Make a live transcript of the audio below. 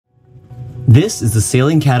This is the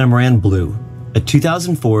Sailing Catamaran Blue, a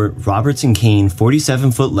 2004 Robertson Cane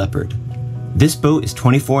 47-foot Leopard. This boat is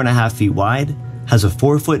 24.5 feet wide, has a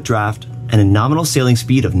 4-foot draft, and a nominal sailing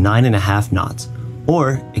speed of 9.5 knots,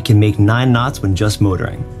 or it can make 9 knots when just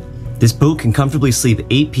motoring. This boat can comfortably sleep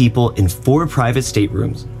 8 people in 4 private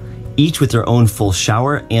staterooms, each with their own full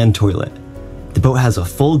shower and toilet. The boat has a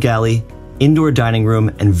full galley, indoor dining room,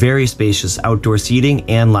 and very spacious outdoor seating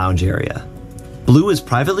and lounge area. Blue is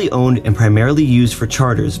privately owned and primarily used for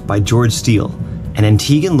charters by George Steele, an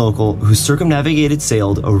Antiguan local who circumnavigated,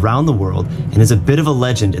 sailed around the world, and is a bit of a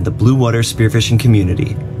legend in the blue water spearfishing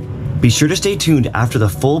community. Be sure to stay tuned after the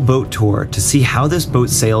full boat tour to see how this boat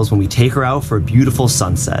sails when we take her out for a beautiful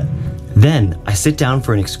sunset. Then, I sit down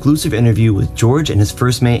for an exclusive interview with George and his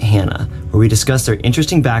first mate Hannah, where we discuss their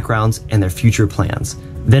interesting backgrounds and their future plans.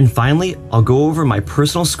 Then finally, I'll go over my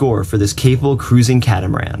personal score for this capable cruising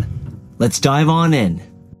catamaran. Let's dive on in.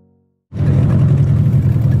 Good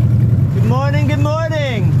morning, good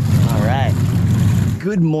morning. All right,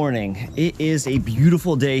 good morning. It is a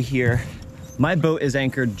beautiful day here. My boat is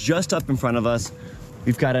anchored just up in front of us.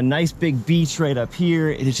 We've got a nice big beach right up here.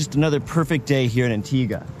 It is just another perfect day here in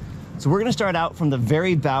Antigua. So we're gonna start out from the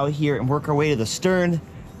very bow here and work our way to the stern.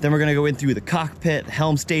 Then we're gonna go in through the cockpit,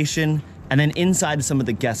 helm station, and then inside to some of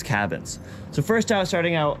the guest cabins. So first out,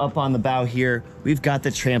 starting out up on the bow here, we've got the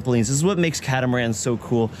trampolines. This is what makes catamarans so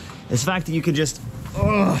cool. It's the fact that you can just,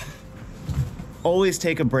 always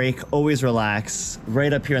take a break, always relax,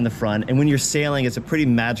 right up here in the front. And when you're sailing, it's a pretty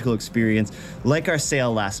magical experience, like our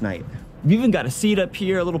sail last night. We've even got a seat up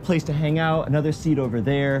here, a little place to hang out, another seat over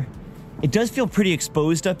there. It does feel pretty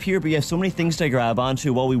exposed up here, but you have so many things to grab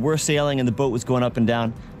onto. While we were sailing and the boat was going up and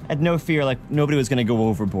down, I had no fear, like nobody was gonna go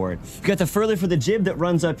overboard. We've got the furler for the jib that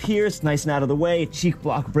runs up here. It's nice and out of the way. Cheek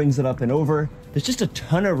block brings it up and over. There's just a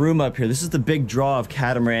ton of room up here. This is the big draw of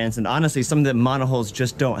catamarans, and honestly, something that monohulls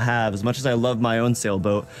just don't have, as much as I love my own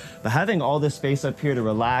sailboat. But having all this space up here to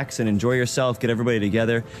relax and enjoy yourself, get everybody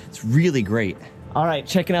together, it's really great. All right,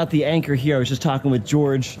 checking out the anchor here. I was just talking with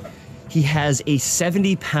George. He has a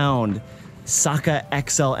 70-pound SoCal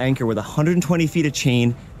XL anchor with 120 feet of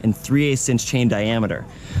chain and 3/8 inch chain diameter.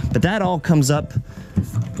 But that all comes up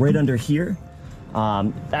right under here.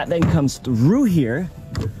 That then comes through here.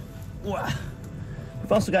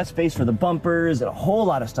 We've also got space for the bumpers and a whole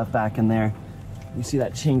lot of stuff back in there. You see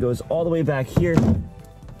that chain goes all the way back here.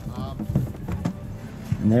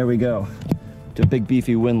 And there we go, to a big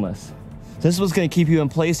beefy windlass. This is what's gonna keep you in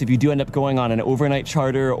place if you do end up going on an overnight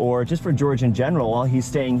charter, or just for George in general while he's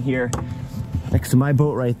staying here next to my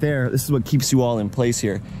boat right there. This is what keeps you all in place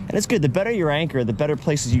here. And it's good, the better your anchor, the better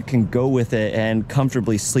places you can go with it and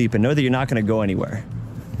comfortably sleep and know that you're not gonna go anywhere.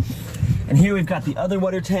 And here we've got the other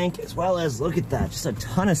water tank, as well as, look at that, just a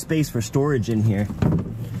ton of space for storage in here.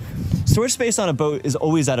 Storage space on a boat is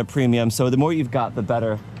always at a premium, so the more you've got, the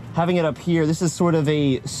better. Having it up here, this is sort of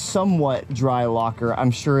a somewhat dry locker.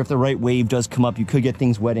 I'm sure if the right wave does come up, you could get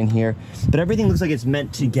things wet in here, but everything looks like it's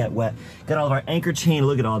meant to get wet. Got all of our anchor chain,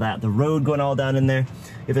 look at all that. The road going all down in there.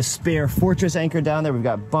 We have a spare Fortress anchor down there. We've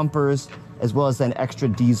got bumpers, as well as then extra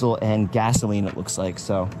diesel and gasoline, it looks like.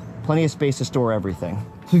 So plenty of space to store everything.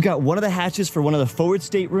 So we've got one of the hatches for one of the forward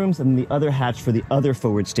staterooms and the other hatch for the other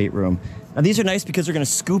forward stateroom. Now these are nice because they're gonna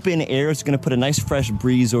scoop in air. It's gonna put a nice fresh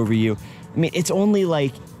breeze over you. I mean, it's only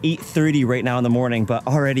like 8:30 right now in the morning, but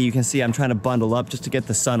already you can see I'm trying to bundle up just to get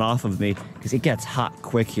the sun off of me because it gets hot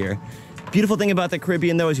quick here. Beautiful thing about the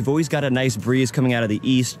Caribbean though is you've always got a nice breeze coming out of the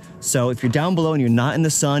east. So if you're down below and you're not in the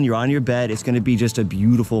sun, you're on your bed, it's gonna be just a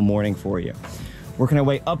beautiful morning for you. Working our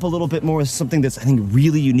way up a little bit more with something that's, I think,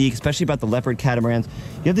 really unique, especially about the Leopard catamarans.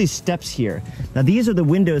 You have these steps here. Now these are the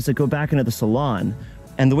windows that go back into the salon.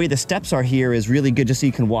 And the way the steps are here is really good just so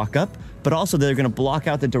you can walk up, but also they're gonna block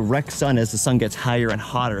out the direct sun as the sun gets higher and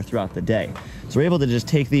hotter throughout the day. So we're able to just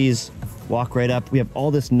take these, walk right up. We have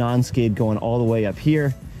all this non-skid going all the way up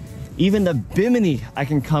here. Even the bimini I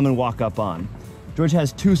can come and walk up on. George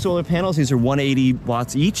has 2 solar panels. These are 180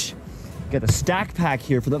 watts each. Got a stack pack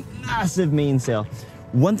here for the massive mainsail.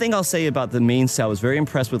 One thing I'll say about the mainsail I was very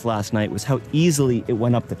impressed with last night was how easily it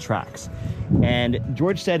went up the tracks. And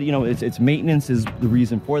George said, you know, it's maintenance is the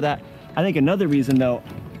reason for that. I think another reason though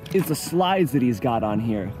is the slides that he's got on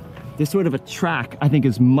here. This sort of a track I think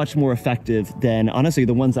is much more effective than honestly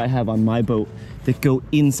the ones I have on my boat that go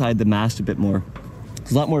inside the mast a bit more.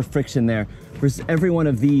 There's a lot more friction there. Whereas every one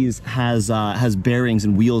of these has bearings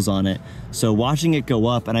and wheels on it. So watching it go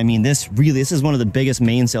up, and I mean this is one of the biggest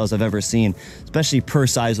mainsails I've ever seen, especially per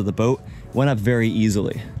size of the boat. went up very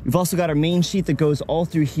easily. We've also got our main sheet that goes all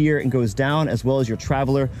through here and goes down, as well as your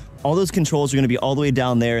traveler. All those controls are gonna be all the way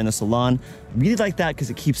down there in the salon. Really like that because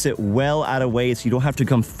it keeps it well out of weight so you don't have to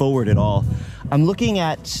come forward at all. I'm looking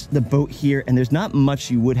at the boat here and there's not much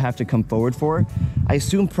you would have to come forward for. I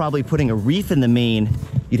assume probably putting a reef in the main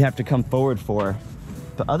you'd have to come forward for.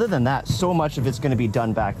 But other than that, so much of it's gonna be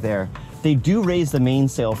done back there. They do raise the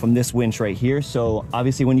mainsail from this winch right here, so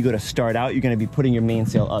obviously when you go to start out, you're gonna be putting your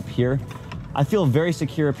mainsail up here. I feel very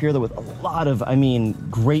secure up here though, with a lot of,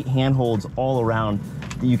 great handholds all around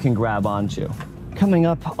that you can grab onto. Coming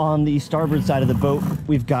up on the starboard side of the boat,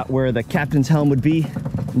 we've got where the captain's helm would be,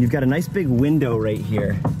 and you've got a nice big window right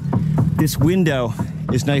here. This window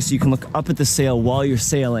is nice so you can look up at the sail while you're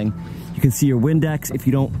sailing. You can see your Windex if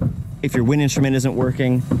your wind instrument isn't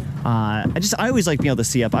working. I always like being able to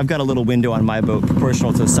see up. I've got a little window on my boat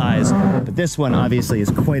proportional to the size, but this one obviously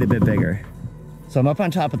is quite a bit bigger. So I'm up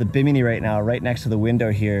on top of the bimini right now, right next to the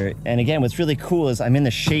window here. And again, what's really cool is I'm in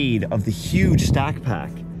the shade of the huge stack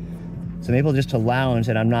pack. So I'm able just to lounge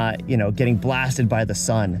and I'm not, getting blasted by the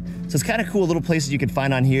sun. So it's kind of cool little places you could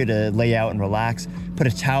find on here to lay out and relax. Put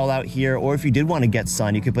a towel out here, or if you did want to get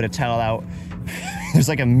sun, you could put a towel out. There's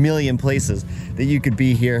like a million places that you could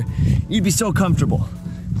be here. You'd be so comfortable,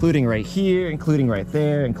 including right here, including right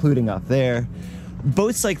there, including up there.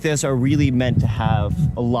 Boats like this are really meant to have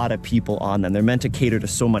a lot of people on them. They're meant to cater to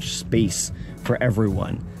so much space for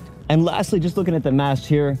everyone. And lastly, just looking at the mast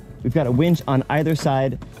here, we've got a winch on either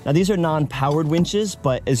side. Now these are non-powered winches,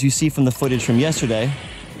 but as you see from the footage from yesterday,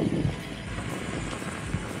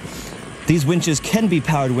 these winches can be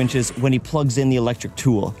powered winches when he plugs in the electric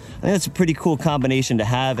tool. I think that's a pretty cool combination to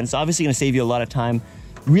have, and it's obviously gonna save you a lot of time,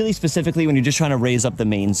 really specifically when you're just trying to raise up the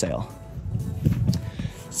mainsail.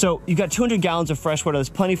 So you've got 200 gallons of fresh water. There's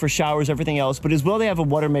plenty for showers, everything else, but as well they have a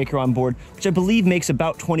water maker on board, which I believe makes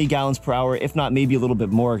about 20 gallons per hour, if not maybe a little bit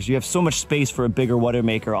more, because you have so much space for a bigger water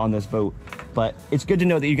maker on this boat. But it's good to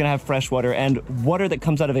know that you're gonna have fresh water, and water that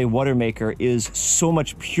comes out of a water maker is so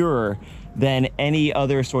much purer than any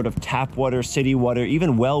other sort of tap water, city water,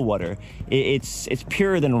 even well water. It's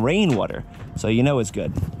purer than rainwater, so you know it's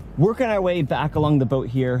good. Working our way back along the boat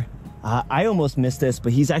here, I almost missed this,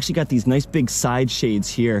 but he's actually got these nice big side shades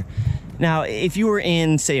here. Now, if you were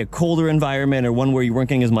in, say, a colder environment or one where you weren't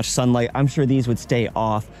getting as much sunlight, I'm sure these would stay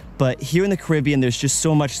off. But here in the Caribbean, there's just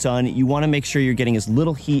so much sun. You want to make sure you're getting as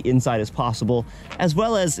little heat inside as possible, as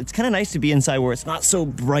well as it's kind of nice to be inside where it's not so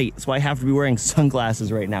bright. That's why I have to be wearing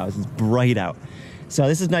sunglasses right now. It's bright out. So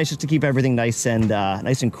this is nice just to keep everything nice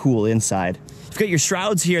and cool inside. You've got your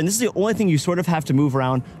shrouds here, and this is the only thing you sort of have to move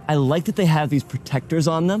around. I like that they have these protectors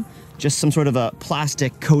on them, just some sort of a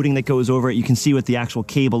plastic coating that goes over it. You can see what the actual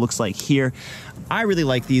cable looks like here. I really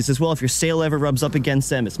like these as well. If your sail ever rubs up against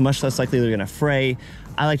them, it's much less likely they're gonna fray.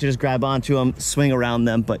 I like to just grab onto them, swing around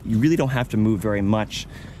them, but you really don't have to move very much.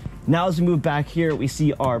 Now as we move back here, we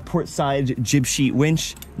see our port side jib sheet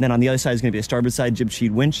winch. And then on the other side is gonna be a starboard side jib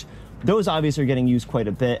sheet winch. Those obviously are getting used quite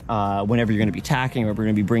a bit whenever you're gonna be tacking or we're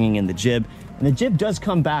gonna be bringing in the jib. And the jib does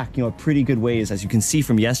come back, a pretty good ways, as you can see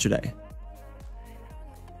from yesterday.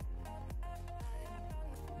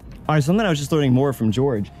 All right, something I was just learning more from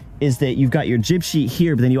George is that you've got your jib sheet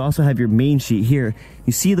here, but then you also have your main sheet here.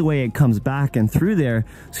 You see the way it comes back and through there,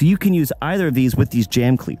 so you can use either of these with these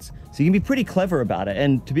jam cleats. So you can be pretty clever about it.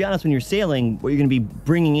 And to be honest, when you're sailing, what you're gonna be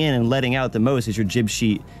bringing in and letting out the most is your jib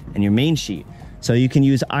sheet and your main sheet. So you can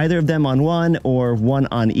use either of them on one or one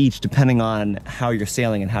on each, depending on how you're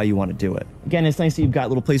sailing and how you want to do it. Again, it's nice that you've got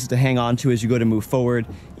little places to hang on to as you go to move forward.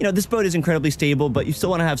 This boat is incredibly stable, but you still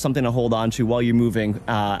want to have something to hold on to while you're moving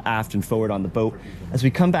aft and forward on the boat. As we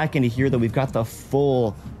come back into here, though, we've got the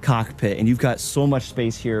full cockpit, and you've got so much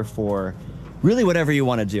space here for really whatever you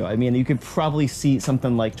want to do. You could probably seat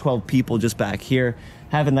something like 12 people just back here,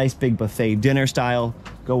 have a nice big buffet dinner style,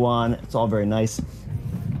 go on. It's all very nice.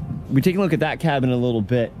 We're taking a look at that cabin in a little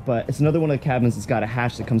bit, but it's another one of the cabins that's got a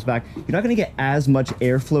hatch that comes back. You're not gonna get as much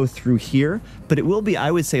airflow through here, but it will be, I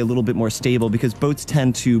would say, a little bit more stable because boats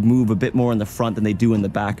tend to move a bit more in the front than they do in the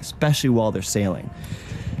back, especially while they're sailing.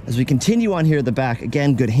 As we continue on here at the back,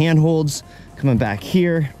 again, good handholds. Coming back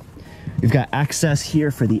here, we've got access here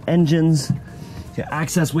for the engines. Got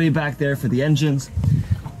access way back there for the engines.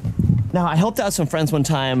 Now, I helped out some friends one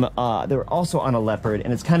time, they were also on a Leopard,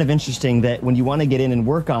 and it's kind of interesting that when you want to get in and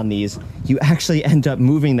work on these, you actually end up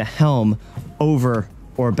moving the helm over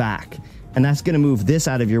or back. And that's going to move this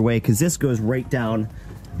out of your way because this goes right down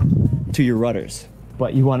to your rudders.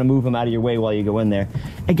 But you want to move them out of your way while you go in there.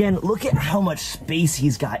 Again, look at how much space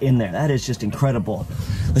he's got in there. That is just incredible.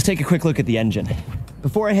 Let's take a quick look at the engine.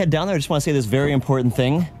 Before I head down there, I just want to say this very important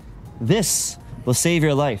thing. This will save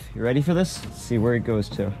your life. You ready for this? Let's see where it goes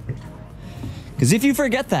to. Because if you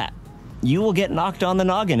forget that, you will get knocked on the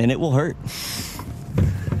noggin and it will hurt.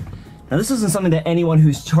 Now this isn't something that anyone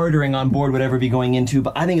who's chartering on board would ever be going into,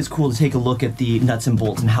 but I think it's cool to take a look at the nuts and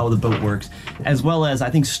bolts and how the boat works, as well as I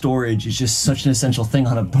think storage is just such an essential thing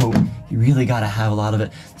on a boat. You really gotta have a lot of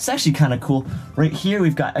it. It's actually kind of cool. Right here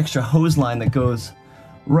we've got extra hose line that goes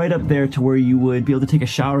right up there to where you would be able to take a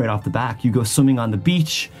shower right off the back. You go swimming on the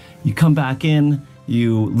beach, you come back in,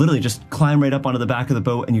 you literally just climb right up onto the back of the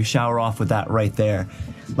boat and you shower off with that right there.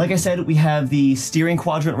 Like I said, we have the steering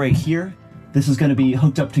quadrant right here. This is going to be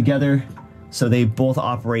hooked up together so they both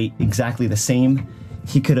operate exactly the same.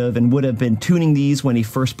 He could have and would have been tuning these when he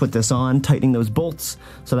first put this on, tightening those bolts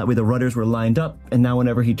so that way the rudders were lined up, and now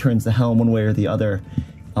whenever he turns the helm one way or the other,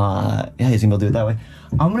 yeah, he's going to do it that way.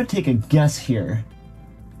 I'm going to take a guess here.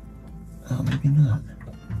 Oh, maybe not.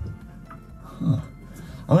 Huh.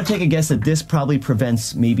 I'm going to take a guess that this probably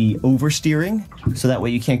prevents maybe oversteering, so that way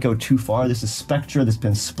you can't go too far. This is Spectra that's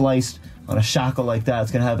been spliced on a shackle like that.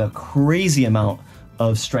 It's going to have a crazy amount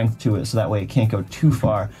of strength to it, so that way it can't go too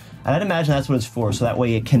far. And I'd imagine that's what it's for, so that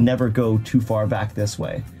way it can never go too far back this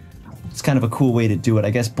way. It's kind of a cool way to do it. I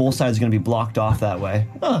guess both sides are going to be blocked off that way.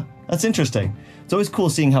 Huh, that's interesting. It's always cool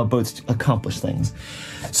seeing how boats accomplish things.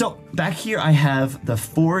 So back here I have the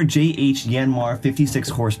 4JH Yanmar 56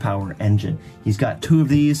 horsepower engine. He's got 2 of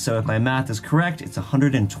these, so if my math is correct, it's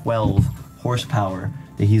 112 horsepower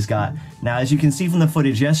that he's got. Now, as you can see from the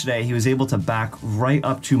footage yesterday, he was able to back right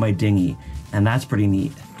up to my dinghy, and that's pretty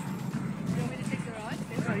neat.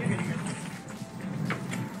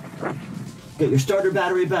 Got your starter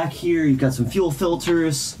battery back here, you've got some fuel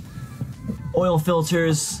filters, oil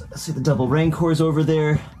filters. Let's see the double Rancors over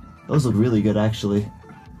there. Those look really good, actually.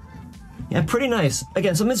 Yeah, pretty nice.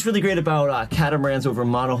 Again, something that's really great about catamarans over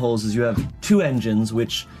monohulls is you have 2 engines,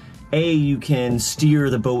 which you can steer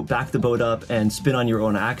the boat, back the boat up, and spin on your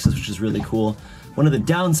own axis, which is really cool. One of the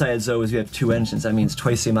downsides, though, is you have 2 engines. That means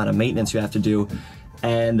twice the amount of maintenance you have to do.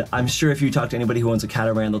 And I'm sure if you talk to anybody who owns a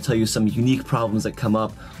catamaran, they'll tell you some unique problems that come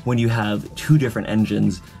up when you have 2 different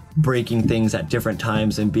engines breaking things at different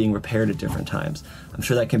times and being repaired at different times. I'm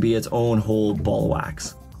sure that can be its own whole ball of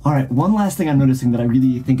wax. All right, one last thing I'm noticing that I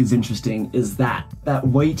really think is interesting is that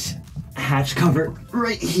white hatch cover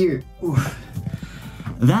right here. Ooh.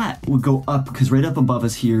 That would go up, because right up above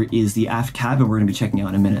us here is the aft cabin we're gonna be checking out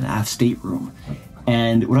in a minute, the aft stateroom.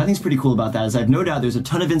 And what I think is pretty cool about that is I have no doubt there's a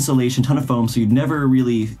ton of insulation, ton of foam, so you'd never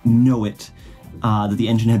really know it, that the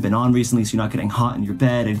engine had been on recently, so you're not getting hot in your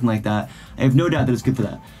bed, anything like that. I have no doubt that it's good for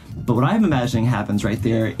that. But what I'm imagining happens right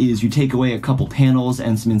there is you take away a couple panels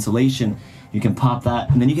and some insulation, you can pop that,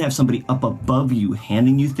 and then you can have somebody up above you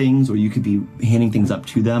handing you things, or you could be handing things up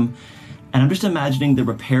to them. And I'm just imagining the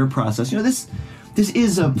repair process. You know, this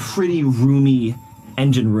is a pretty roomy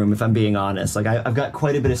engine room, if I'm being honest. Like, I've got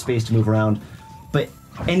quite a bit of space to move around, but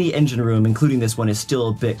any engine room, including this one, is still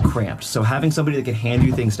a bit cramped. So having somebody that can hand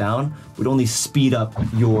you things down would only speed up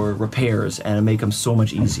your repairs and make them so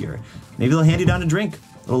much easier. Maybe they'll hand you down a drink,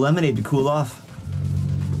 a little lemonade to cool off.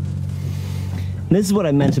 This is what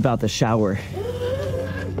I meant about the shower.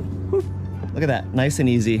 Look at that, nice and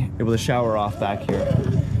easy, able to shower off back here.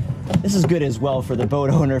 This is good as well for the boat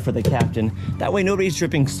owner, for the captain. That way nobody's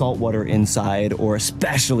dripping salt water inside, or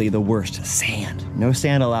especially the worst, sand. No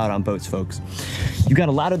sand allowed on boats, folks. You've got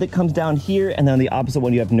a ladder that comes down here, and then on the opposite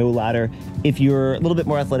one you have no ladder. If you're a little bit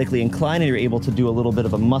more athletically inclined and you're able to do a little bit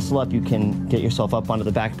of a muscle up, you can get yourself up onto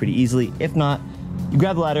the back pretty easily. If not, you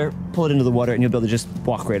grab the ladder, pull it into the water, and you'll be able to just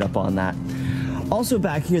walk right up on that. Also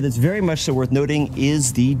back here that's very much so worth noting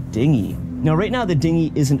is the dinghy. Now right now the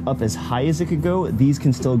dinghy isn't up as high as it could go. These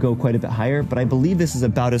can still go quite a bit higher, but I believe this is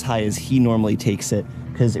about as high as he normally takes it,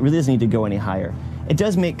 because it really doesn't need to go any higher. It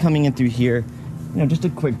does make coming in through here, you know, just a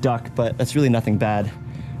quick duck, but that's really nothing bad.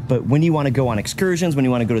 But when you want to go on excursions, when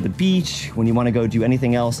you want to go to the beach, when you want to go do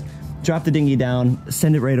anything else, drop the dinghy down,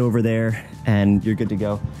 send it right over there, and you're good to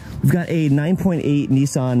go. We've got a 9.8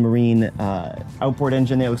 Nissan Marine outboard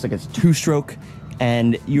engine there. It looks like it's 2-stroke.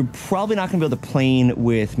 And you're probably not gonna be able to plane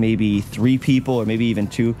with maybe 3 people or maybe even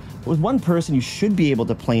 2. But with 1 person, you should be able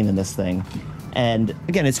to plane in this thing. And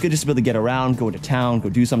again, it's good just to be able to get around, go to town, go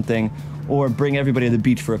do something, or bring everybody to the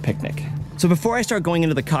beach for a picnic. So before I start going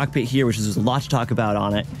into the cockpit here, which is there's a lot to talk about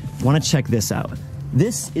on it, I wanna check this out.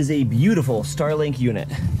 This is a beautiful Starlink unit.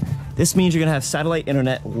 This means you're gonna have satellite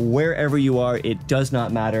internet wherever you are. It does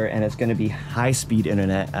not matter, and it's gonna be high-speed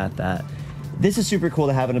internet at that. This is super cool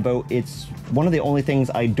to have in a boat. It's one of the only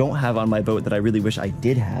things I don't have on my boat that I really wish I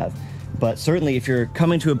did have. But certainly if you're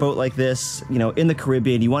coming to a boat like this, you know, in the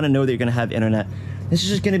Caribbean, you want to know that you're going to have internet. This is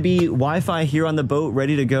just gonna be Wi-Fi here on the boat,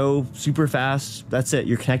 ready to go, super fast. That's it,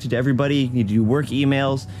 you're connected to everybody. You need to do work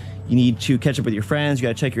emails. You need to catch up with your friends. You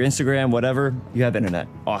gotta check your Instagram, whatever. You have internet,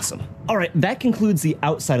 awesome. All right, that concludes the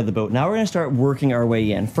outside of the boat. Now we're gonna start working our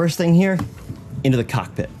way in. First thing here, into the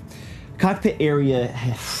cockpit. Cockpit area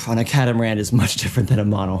on a catamaran is much different than a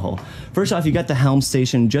monohull. First off, you got the helm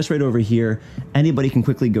station just right over here. Anybody can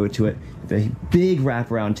quickly go to it. A big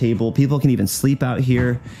wraparound table. People can even sleep out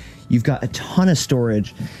here. You've got a ton of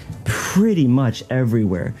storage pretty much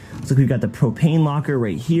everywhere. So we've got the propane locker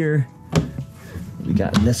right here. We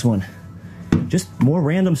got this one. Just more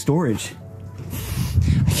random storage.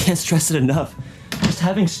 I can't stress it enough. Just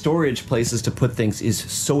having storage places to put things is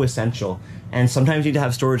so essential. And sometimes you need to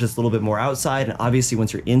have storage that's a little bit more outside, and obviously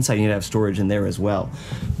once you're inside, you need to have storage in there as well.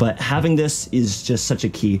 But having this is just such a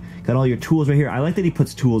key. Got all your tools right here. I like that he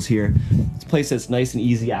puts tools here. It's a place that's nice and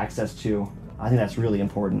easy access to. I think that's really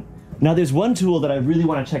important. Now there's one tool that I really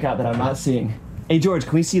want to check out that I'm not seeing. Hey George,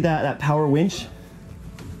 can we see that power winch?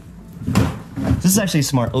 This is actually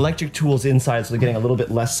smart. Electric tools inside, so they're getting a little bit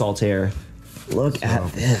less salt air. Look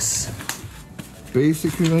at this.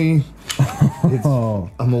 Basically, it's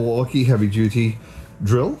a Milwaukee heavy duty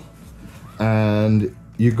drill, and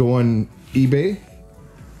you go on eBay,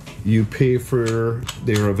 you pay for,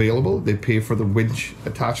 they're available, they pay for the winch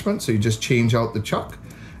attachment, so you just change out the chuck,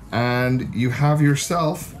 and you have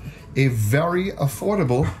yourself a very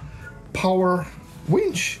affordable power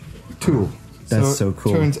winch tool. That's so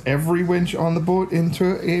cool. Turns every winch on the boat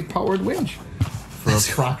into a powered winch for a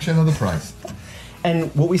fraction of the price.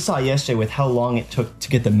 And what we saw yesterday with how long it took to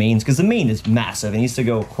get the mains, because the main is massive, it needs to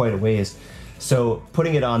go quite a ways. So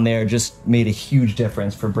putting it on there just made a huge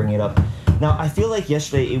difference for bringing it up. Now I feel like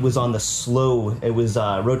yesterday it was on the slow, it was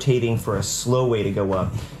rotating for a slow way to go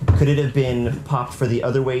up. Could it have been popped for the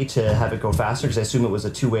other way to have it go faster? Because I assume it was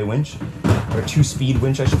a two-way winch, or two-speed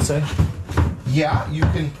winch I should say. Yeah, you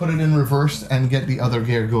can put it in reverse and get the other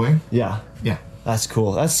gear going. Yeah. Yeah. That's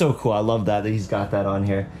cool. That's so cool. I love that he's got that on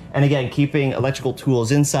here. And again, keeping electrical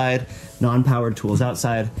tools inside, non-powered tools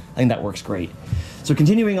outside, I think that works great. So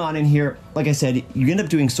continuing on in here, like I said, you end up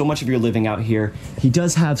doing so much of your living out here. He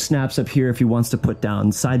does have snaps up here if he wants to put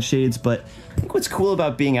down side shades, but I think what's cool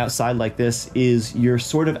about being outside like this is you're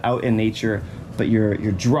sort of out in nature, but you're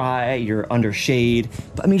dry, you're under shade.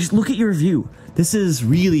 But I mean, just look at your view. This is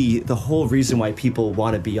really the whole reason why people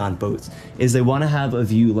want to be on boats, is they want to have a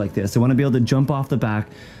view like this. They want to be able to jump off the back,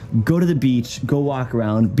 go to the beach, go walk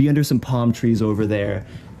around, be under some palm trees over there,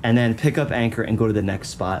 and then pick up anchor and go to the next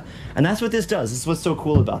spot. And that's what this does. This is what's so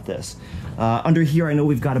cool about this. Under here, I know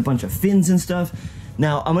we've got a bunch of fins and stuff.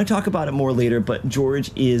 Now, I'm going to talk about it more later, but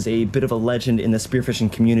George is a bit of a legend in the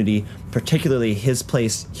spearfishing community, particularly his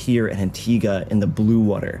place here in Antigua in the blue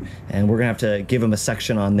water. And we're going to have to give him a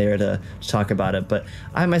section on there to talk about it. But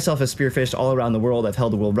I myself have spearfished all around the world. I've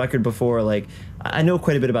held a world record before. Like, I know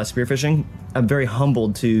quite a bit about spearfishing. I'm very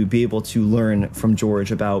humbled to be able to learn from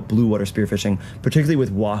George about blue water spearfishing, particularly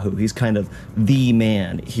with wahoo. He's kind of the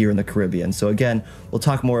man here in the Caribbean. So again, we'll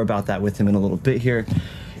talk more about that with him in a little bit here.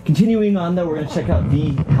 Continuing on though, we're going to check out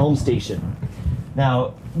the helm station.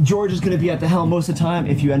 Now, George is going to be at the helm most of the time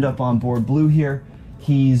if you end up on board Blue here.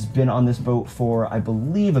 He's been on this boat for, I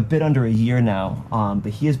believe, a bit under a year now,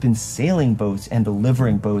 but he has been sailing boats and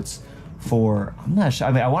delivering boats for, I'm not sure,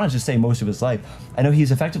 I mean, I want to just say most of his life. I know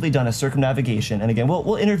he's effectively done a circumnavigation, and again,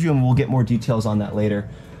 we'll interview him and we'll get more details on that later.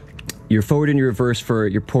 Your forward and your reverse for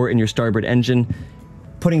your port and your starboard engine.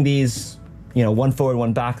 Putting these, you know, one forward,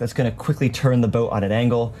 one back, that's going to quickly turn the boat on an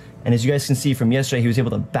angle. And as you guys can see from yesterday, he was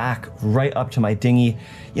able to back right up to my dinghy.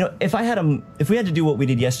 You know, if we had to do what we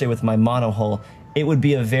did yesterday with my monohull, it would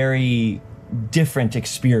be a very different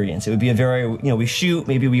experience. It would be a very, you know, we shoot,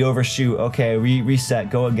 maybe we overshoot, okay, reset,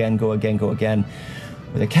 go again, go again, go again.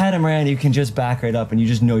 With a catamaran, you can just back right up and you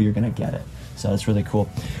just know you're going to get it. So that's really cool.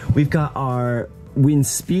 We've got our wind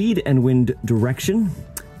speed and wind direction,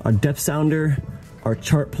 our depth sounder, our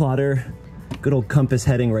chart plotter, good old compass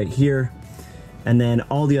heading right here, and then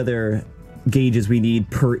all the other gauges we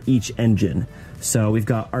need per each engine. So we've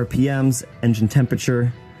got RPMs, engine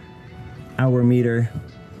temperature, hour meter,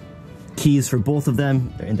 keys for both of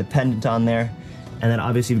them, they're independent on there, and then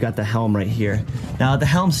obviously we've got the helm right here. Now the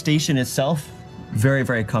helm station itself, very,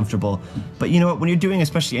 very comfortable, but you know what, when you're doing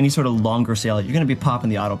especially any sort of longer sail, you're going to be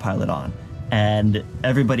popping the autopilot on, and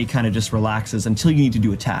everybody kind of just relaxes until you need to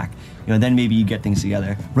do a tack. You know, then maybe you get things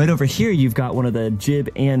together. Right over here, you've got one of the jib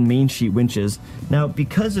and main sheet winches. Now,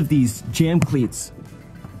 because of these jam cleats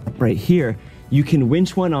right here, you can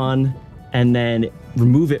winch one on and then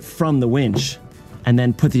remove it from the winch and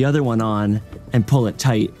then put the other one on and pull it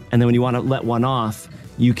tight. And then when you want to let one off,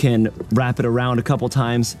 you can wrap it around a couple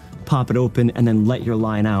times, pop it open, and then let your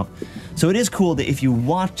line out. So it is cool that if you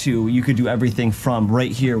want to, you could do everything from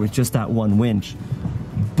right here with just that one winch.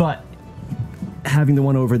 But having the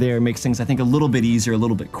one over there makes things, I think, a little bit easier, a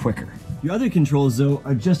little bit quicker. The other controls, though,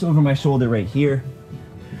 are just over my shoulder right here.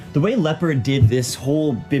 The way Leopard did this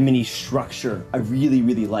whole bimini structure, I really,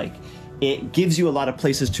 really like. It gives you a lot of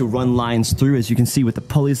places to run lines through, as you can see with the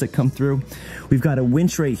pulleys that come through. We've got a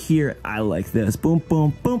winch right here. I like this. Boom,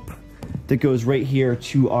 boom, boom. That goes right here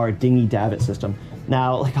to our dinghy davit system.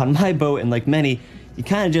 Now, like on my boat and like many, you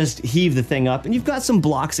kind of just heave the thing up, and you've got some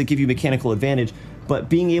blocks that give you mechanical advantage, but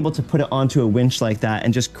being able to put it onto a winch like that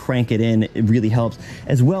and just crank it in, it really helps.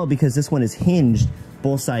 As well, because this one is hinged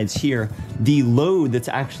both sides here, the load that's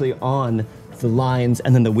actually on the lines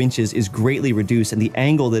and then the winches is greatly reduced, and the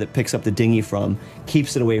angle that it picks up the dinghy from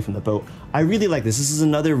keeps it away from the boat. I really like this. This is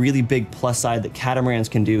another really big plus side that catamarans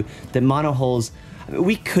can do that monohulls, I mean,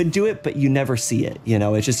 we could do it, but you never see it. You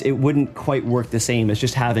know, it wouldn't quite work the same as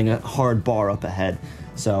just having a hard bar up ahead.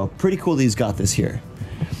 So pretty cool that he's got this here.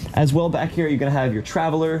 As well, back here, you're gonna have your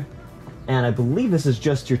traveler, and I believe this is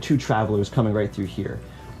just your 2 travelers coming right through here.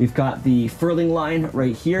 We've got the furling line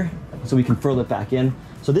right here, so we can furl it back in.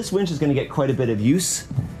 So this winch is gonna get quite a bit of use,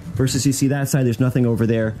 versus you see that side, there's nothing over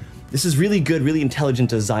there. This is really good, really intelligent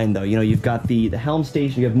design though. You know, you've got the helm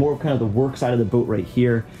station, you have more of kind of the work side of the boat right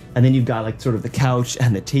here, and then you've got like sort of the couch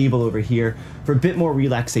and the table over here for a bit more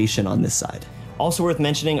relaxation on this side. Also worth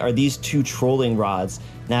mentioning are these 2 trolling rods.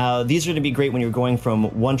 Now, these are gonna be great when you're going from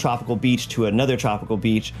one tropical beach to another tropical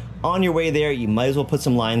beach. On your way there, you might as well put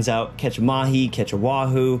some lines out, catch a mahi, catch a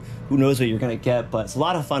wahoo, who knows what you're gonna get, but it's a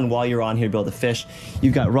lot of fun while you're on here to be able to fish.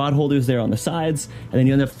 You've got rod holders there on the sides, and then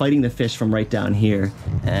you end up fighting the fish from right down here.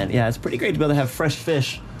 And yeah, it's pretty great to be able to have fresh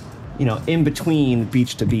fish, you know, in between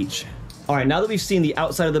beach to beach. All right, now that we've seen the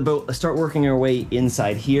outside of the boat, let's start working our way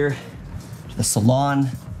inside here. The salon,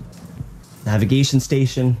 navigation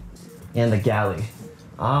station, and the galley.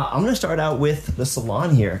 I'm gonna start out with the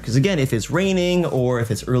salon here, because again, if it's raining or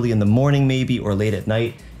if it's early in the morning maybe, or late at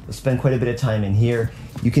night, you'll spend quite a bit of time in here.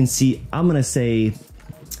 You can see, I'm gonna say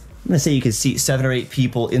you can seat 7 or 8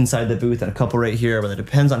 people inside the booth, and a couple right here, but it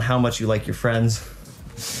depends on how much you like your friends.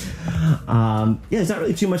 Yeah, there's not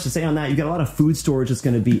really too much to say on that. You've got a lot of food storage that's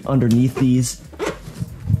gonna be underneath these.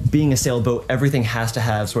 Being a sailboat, everything has to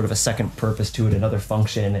have sort of a second purpose to it, another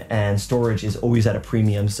function, and storage is always at a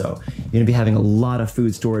premium, so you're gonna be having a lot of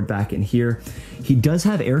food stored back in here. He does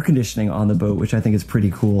have air conditioning on the boat, which I think is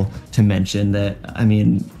pretty cool to mention. That, I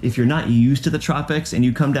mean, if you're not used to the tropics and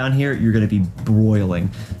you come down here, you're gonna be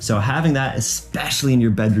broiling. So having that, especially in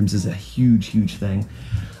your bedrooms, is a huge, huge thing.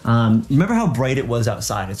 Remember how bright it was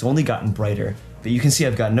outside? It's only gotten brighter, but you can see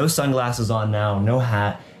I've got no sunglasses on now, no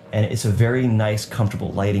hat, and it's a very nice,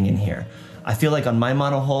 comfortable lighting in here. I feel like on my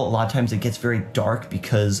monohull, a lot of times it gets very dark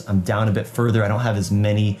because I'm down a bit further. I don't have as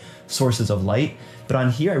many sources of light. But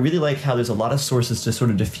on here, I really like how there's a lot of sources to sort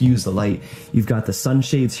of diffuse the light. You've got the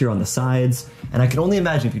sunshades here on the sides, and I can only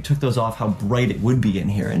imagine if you took those off how bright it would be in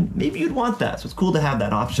here, and maybe you'd want that, so it's cool to have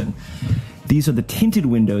that option. These are the tinted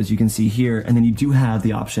windows you can see here, and then you do have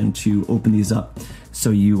the option to open these up so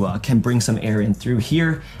you can bring some air in through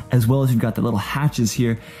here, as well as you've got the little hatches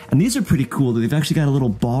here. And these are pretty cool. They've actually got a little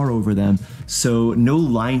bar over them, so no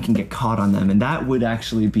line can get caught on them, and that would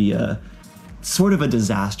actually be a sort of a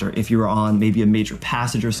disaster if you were on maybe a major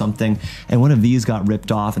passage or something, and one of these got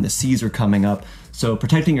ripped off and the seas are coming up. So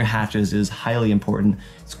protecting your hatches is highly important.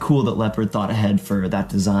 It's cool that Leopard thought ahead for that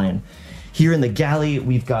design. Here in the galley,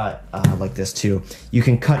 we've got like this too. You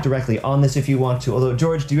can cut directly on this if you want to. Although,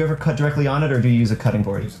 George, do you ever cut directly on it, or do you use a cutting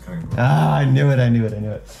board? I use a cutting board. Ah, I knew it.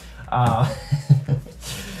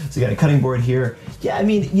 So you got a cutting board here. Yeah, I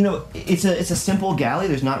mean, you know, it's a simple galley.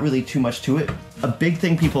 There's not really too much to it. A big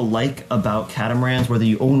thing people like about catamarans, whether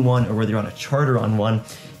you own one or whether you're on a charter on one,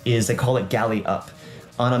 is they call it galley up.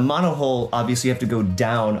 On a monohull, obviously you have to go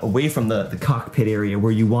down away from the cockpit area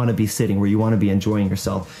where you want to be sitting, where you want to be enjoying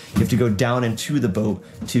yourself. You have to go down into the boat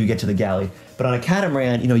to get to the galley. But on a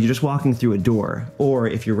catamaran, you know, you're just walking through a door, or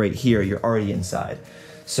if you're right here, you're already inside.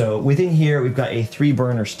 So within here, we've got a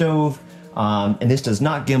 3-burner stove, and this does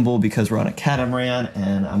not gimbal because we're on a catamaran,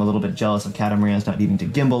 and I'm a little bit jealous of catamarans not needing to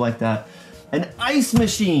gimbal like that. An ice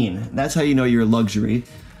machine, that's how you know you're luxury.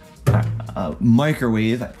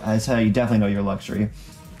 Microwave, that's how you definitely know you're luxury.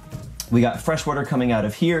 We got fresh water coming out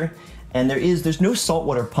of here, and there's no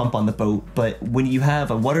saltwater pump on the boat, but when you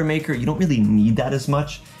have a water maker, you don't really need that as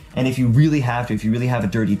much. And if you really have to, if you really have a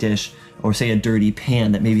dirty dish, or say a dirty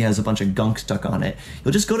pan that maybe has a bunch of gunk stuck on it,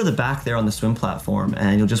 you'll just go to the back there on the swim platform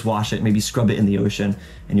and you'll just wash it, maybe scrub it in the ocean,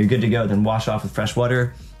 and you're good to go. Then wash off with fresh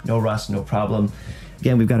water, no rust, no problem.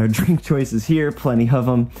 Again, we've got our drink choices here, plenty of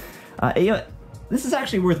them. You know, this is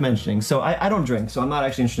actually worth mentioning. So I don't drink, so I'm not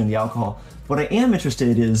actually interested in the alcohol. What I am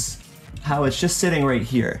interested in is how it's just sitting right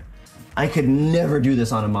here. I could never do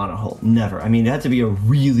this on a monohull, never. I mean, it had to be a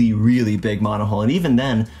really, really big monohull. And even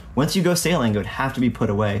then, once you go sailing, it would have to be put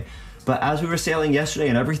away. But as we were sailing yesterday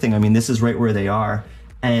and everything, I mean, this is right where they are.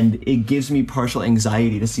 And it gives me partial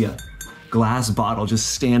anxiety to see a glass bottle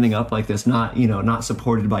just standing up like this, not, you know, not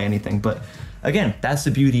supported by anything. But again, that's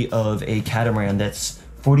the beauty of a catamaran that's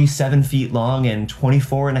 47 feet long and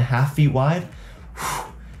 24.5 feet wide.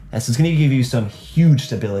 This is gonna give you some huge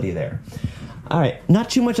stability there. All right, not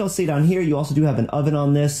too much else to say down here. You also do have an oven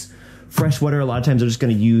on this. Fresh water, a lot of times they're just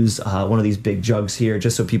gonna use one of these big jugs here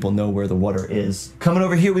just so people know where the water is. Coming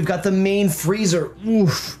over here, we've got the main freezer.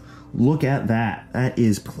 Oof, look at that. That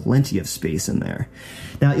is plenty of space in there.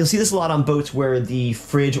 Now, you'll see this a lot on boats where the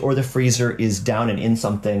fridge or the freezer is down and in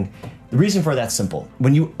something. The reason for that's simple.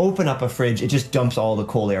 When you open up a fridge, it just dumps all the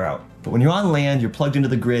cold air out. But when you're on land, you're plugged into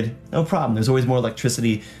the grid, no problem. There's always more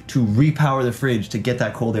electricity to repower the fridge to get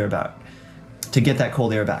that cold air back.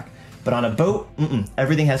 But on a boat,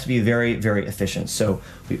 everything has to be very, very efficient. So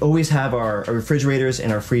we always have our refrigerators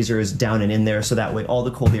and our freezers down and in there, so that way all the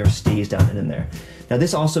cold air stays down and in there. Now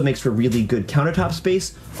this also makes for really good countertop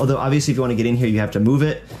space, although obviously if you want to get in here, you have to move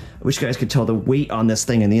it. I wish you guys could tell the weight on this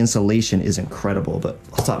thing, and the insulation is incredible, but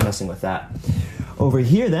I'll stop messing with that. Over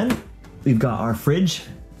here then, we've got our fridge.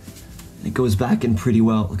 It goes back in pretty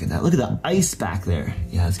well. Look at that, look at the ice back there.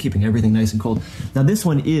 Yeah, it's keeping everything nice and cold. Now this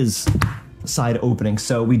one is side opening,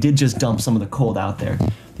 so we did just dump some of the cold out there.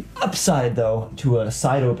 The upside though to a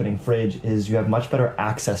side opening fridge is you have much better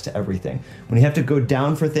access to everything. When you have to go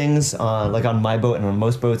down for things, like on my boat and on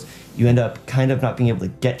most boats, you end up kind of not being able to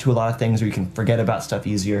get to a lot of things, or you can forget about stuff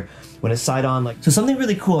easier. When it's side on, so something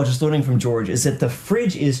really cool, just learning from George, is that the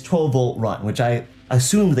fridge is 12-volt run, which I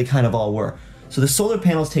assumed they kind of all were. So the solar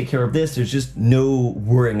panels take care of this, there's just no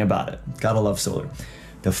worrying about it. Gotta love solar.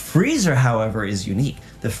 The freezer, however, is unique.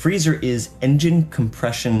 The freezer is engine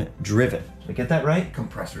compression driven. Did I get that right?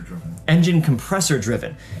 Compressor driven. Engine compressor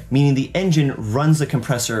driven, meaning the engine runs the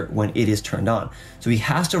compressor when it is turned on. So he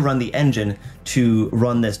has to run the engine to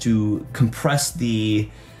run this, to compress the,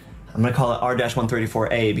 I'm gonna call it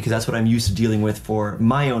R-134A because that's what I'm used to dealing with for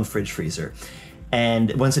my own fridge freezer.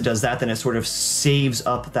 And once it does that, then it sort of saves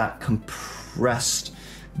up that compressed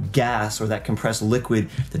gas or that compressed liquid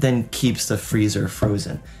that then keeps the freezer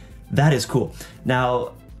frozen. That is cool.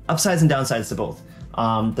 Now, upsides and downsides to both.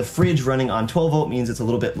 The fridge running on 12 volt means it's a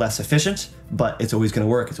little bit less efficient, but it's always gonna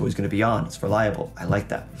work, it's always gonna be on, it's reliable. I like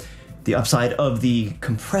that. The upside of the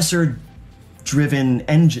compressor driven,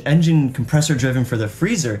 engine compressor driven for the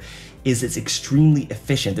freezer is it's extremely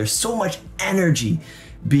efficient. There's so much energy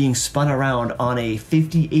being spun around on a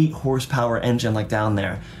 58 horsepower engine like down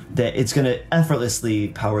there that it's gonna effortlessly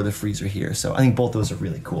power the freezer here. So I think both those are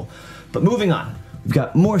really cool. But moving on, we've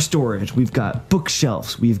got more storage, we've got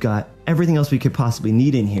bookshelves, we've got everything else we could possibly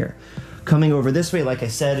need in here. Coming over this way, like I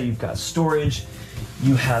said, you've got storage,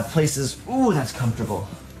 you have places, ooh, that's comfortable.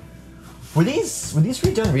 Were these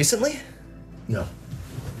redone recently? No.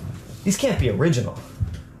 These can't be original.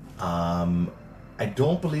 I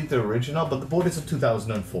don't believe they're original, but the boat is a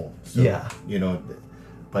 2004. So, yeah. You know,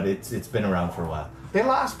 but it's been around for a while. They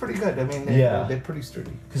last pretty good. I mean, they're pretty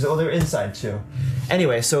sturdy. Because they're inside too.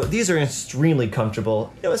 Anyway, so these are extremely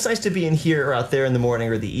comfortable. You know, it's nice to be in here or out there in the morning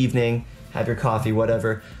or the evening, have your coffee,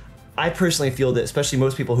 whatever. I personally feel that, especially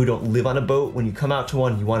most people who don't live on a boat, when you come out to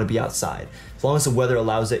one, you want to be outside. As long as the weather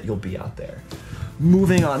allows it, you'll be out there.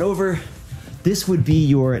 Moving on over, this would be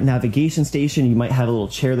your navigation station. You might have a little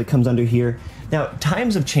chair that comes under here. Now,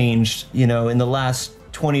 times have changed, you know, in the last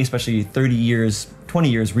 20, especially 30 years, 20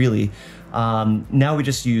 years really. Now we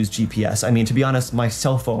just use GPS. I mean, to be honest, my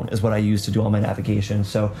cell phone is what I use to do all my navigation.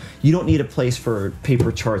 So you don't need a place for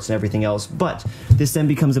paper charts and everything else, but this then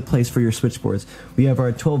becomes a place for your switchboards. We have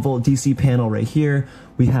our 12 volt DC panel right here.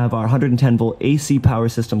 We have our 110 volt AC power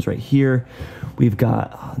systems right here. We've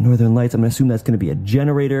got Northern Lights. I'm gonna assume that's gonna be a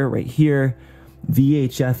generator right here.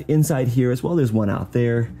 VHF inside here as well. There's one out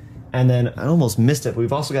there. And then I almost missed it, but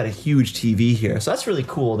we've also got a huge TV here. So that's really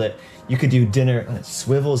cool that you could do dinner, and it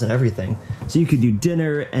swivels and everything. So you could do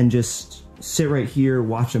dinner and just sit right here,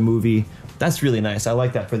 watch a movie. That's really nice. I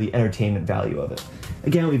like that for the entertainment value of it.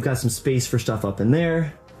 Again, we've got some space for stuff up in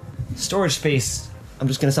there. Storage space, I'm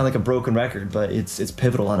just gonna sound like a broken record, but it's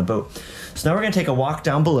pivotal on a boat. So now we're gonna take a walk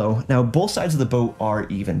down below. Now both sides of the boat are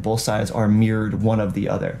even. Both sides are mirrored one of the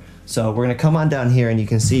other. So we're gonna come on down here and you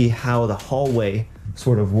can see how the hallway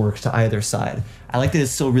sort of works to either side. I like that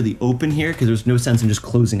it's still really open here because there's no sense in just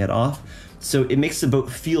closing it off. So it makes the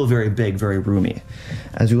boat feel very big, very roomy.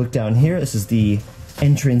 As we look down here, this is the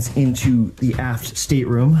entrance into the aft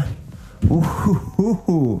stateroom.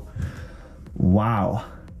 Ooh, wow.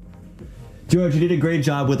 George, you did a great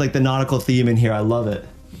job with like the nautical theme in here. I love it.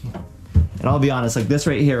 And I'll be honest, like this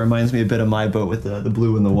right here reminds me a bit of my boat with the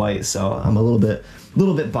blue and the white, so I'm a little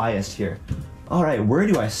bit biased here. All right, where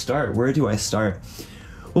do I start? Where do I start?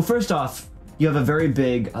 Well, first off, you have a very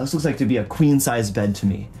big, this looks like to be a queen-size bed to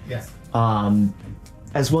me. Yes.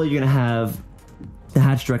 As well, you're gonna have the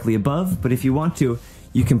hatch directly above, but if you want to,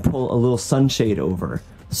 you can pull a little sunshade over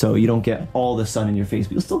so you don't get all the sun in your face,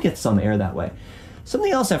 but you'll still get some air that way.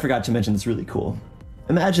 Something else I forgot to mention that's really cool.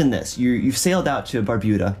 Imagine this, you've sailed out to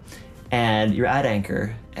Barbuda and you're at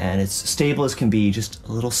anchor and it's stable as can be, just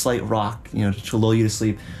a little slight rock, you know, to lull you to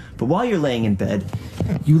sleep. But while you're laying in bed,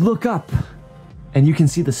 you look up and you can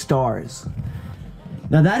see the stars.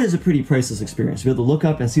 Now that is a pretty priceless experience, to be able to look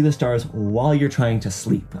up and see the stars while you're trying to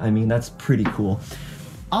sleep. I mean, that's pretty cool.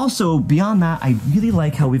 Also, beyond that, I really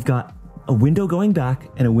like how we've got a window going back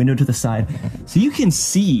and a window to the side. So you can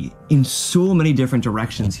see in so many different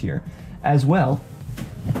directions here. As well,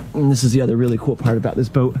 and this is the other really cool part about this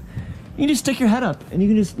boat, you can just stick your head up and you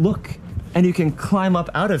can just look and you can climb up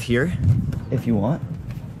out of here if you want.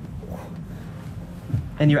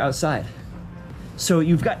 And you're outside. So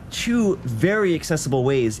you've got two very accessible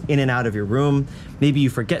ways in and out of your room. Maybe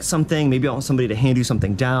you forget something, maybe you want somebody to hand you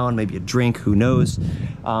something down, maybe a drink, who knows.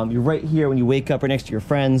 You're right here when you wake up or next to your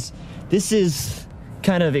friends. This is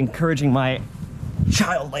kind of encouraging my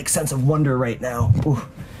childlike sense of wonder right now. Ooh,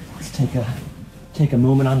 let's take a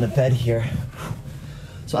moment on the bed here.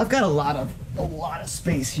 So I've got a lot of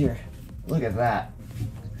space here. Look at that.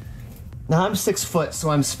 Now I'm 6 foot, so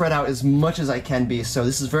I'm spread out as much as I can be, so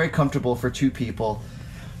this is very comfortable for two people.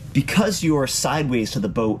 Because you are sideways to the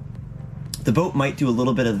boat might do a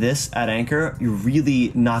little bit of this at anchor. You're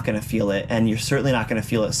really not gonna feel it, and you're certainly not gonna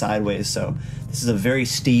feel it sideways, so this is a very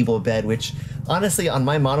stable bed, which honestly, on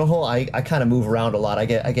my monohull, I kind of move around a lot. I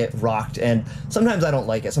get rocked, and sometimes I don't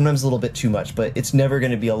like it. Sometimes a little bit too much, but it's never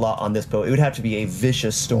gonna be a lot on this boat. It would have to be a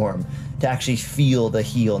vicious storm to actually feel the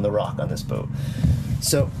heel and the rock on this boat.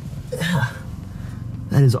 So,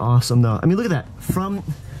 that is awesome though. I mean, look at that.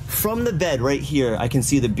 From the bed right here, I can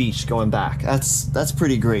see the beach going back. That's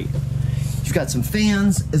pretty great. You've got some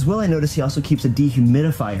fans. As well, I noticed he also keeps a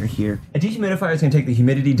dehumidifier here. A dehumidifier is gonna take the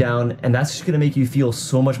humidity down, and that's just gonna make you feel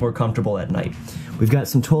so much more comfortable at night. We've got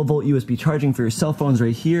some 12-volt USB charging for your cell phones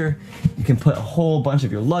right here. You can put a whole bunch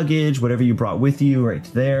of your luggage, whatever you brought with you, right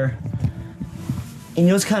there. And you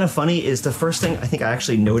know what's kind of funny is the first thing I think I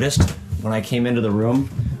actually noticed when I came into the room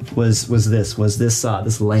was this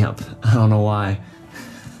lamp. I don't know why.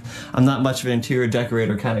 I'm not much of an interior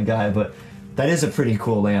decorator kind of guy, but that is a pretty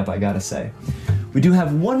cool lamp, I gotta say. We do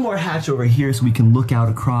have one more hatch over here so we can look out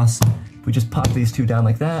across. We just pop these two down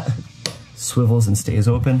like that, swivels and stays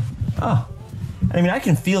open. Oh, I mean, I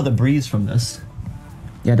can feel the breeze from this.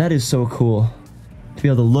 Yeah, that is so cool to be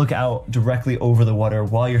able to look out directly over the water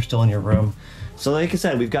while you're still in your room. So like I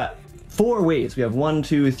said, we've got 4 ways. We have 1,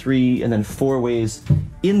 2, 3, and then 4 ways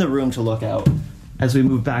in the room to look out. As we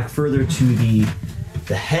move back further to the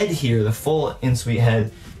head here, the full in-suite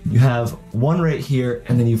head, you have one right here,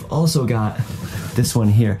 and then you've also got this one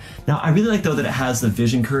here. Now, I really like though that it has the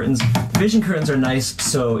vision curtains. The vision curtains are nice,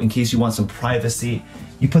 so in case you want some privacy,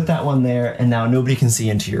 you put that one there, and now nobody can see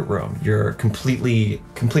into your room. You're completely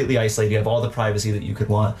isolated. You have all the privacy that you could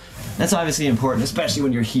want. That's obviously important, especially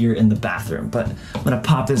when you're here in the bathroom. But I'm gonna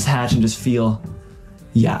pop this hatch and just feel,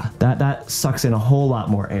 yeah, that sucks in a whole lot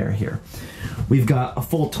more air here. We've got a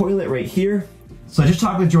full toilet right here. So I just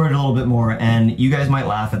talked with Jordan a little bit more, and you guys might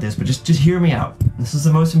laugh at this, but just hear me out. This is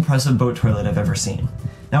the most impressive boat toilet I've ever seen.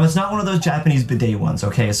 Now, it's not one of those Japanese bidet ones,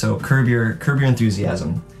 okay? So curb your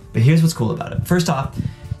enthusiasm. But here's what's cool about it. First off,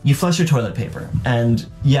 you flush your toilet paper. And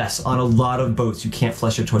yes, on a lot of boats, you can't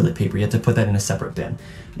flush your toilet paper. You have to put that in a separate bin.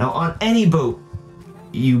 Now, on any boat,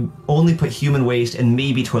 you only put human waste and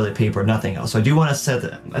maybe toilet paper, nothing else. So I do want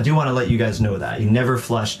to let you guys know that. You never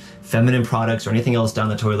flush feminine products or anything else down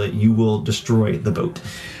the toilet. You will destroy the boat.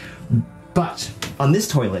 But on this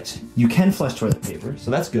toilet, you can flush toilet paper,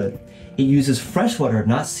 so that's good. It uses fresh water,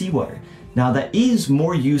 not seawater. Now that is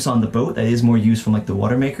more use on the boat, that is more use from like the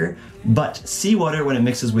water maker, but seawater, when it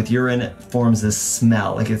mixes with urine, forms this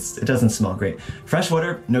smell. Like it doesn't smell great. Fresh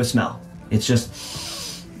water, no smell. It's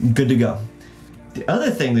just good to go. The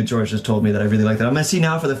other thing that George just told me that I really like, that I'm gonna see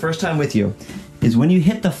now for the first time with you, is when you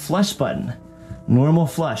hit the flush button, normal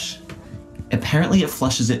flush, apparently it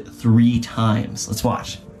flushes it 3 times. Let's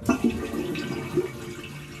watch.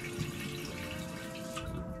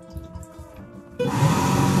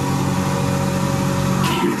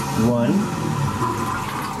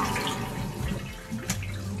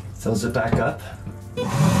 Fills it back up. 2.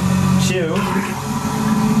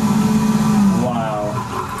 Wow.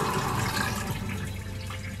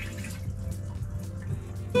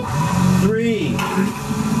 3.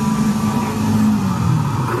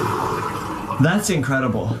 That's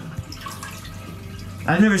incredible.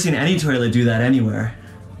 I've never seen any toilet do that anywhere.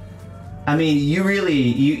 I mean, you really,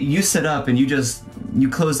 you sit up and you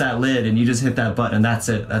close that lid and you just hit that button and that's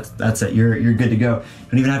it. That's it. You're good to go.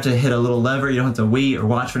 You don't even have to hit a little lever. You don't have to wait or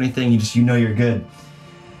watch for anything. You know you're good.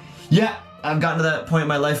 Yeah, I've gotten to that point in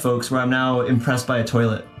my life, folks, where I'm now impressed by a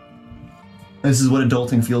toilet. This is what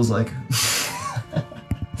adulting feels like.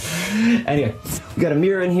 Anyway, we got a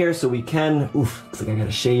mirror in here so we can, looks like I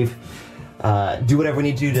gotta shave. Do whatever we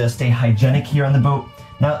need to do to stay hygienic here on the boat.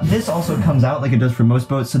 Now, this also comes out like it does for most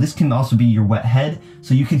boats, so this can also be your wet head.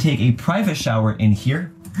 So you can take a private shower in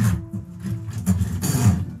here.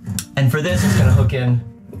 And for this, it's gonna hook in.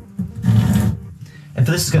 And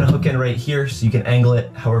for this, it's gonna hook in right here, so you can angle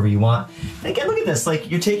it however you want. And again, look at this,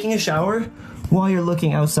 like you're taking a shower while you're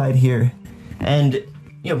looking outside here. And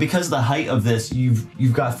you know, because of the height of this,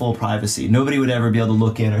 you've got full privacy. Nobody would ever be able to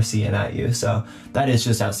look in or see in at you, so that is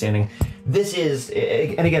just outstanding. This is,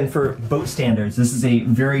 and again, for boat standards, this is a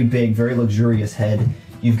very big, very luxurious head.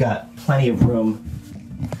 You've got plenty of room.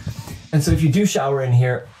 And so if you do shower in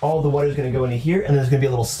here, all the water is gonna go into here, and there's gonna be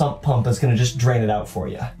a little sump pump that's gonna just drain it out for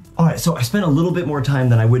you. All right, so I spent a little bit more time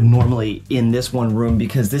than I would normally in this one room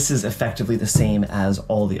because this is effectively the same as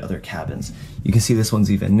all the other cabins. You can see this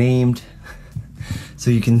one's even named. So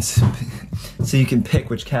you can pick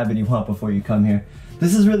which cabin you want before you come here.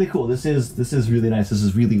 This is really cool. This is really nice. This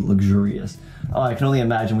is really luxurious. Oh, I can only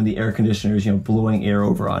imagine when the air conditioner is, you know, blowing air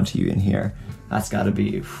over onto you in here. That's got to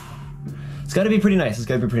be. It's got to be pretty nice. It's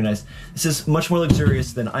got to be pretty nice. This is much more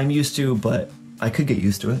luxurious than I'm used to, but I could get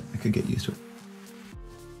used to it. I could get used to it.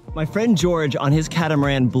 My friend George on his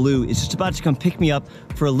Catamaran Blue is just about to come pick me up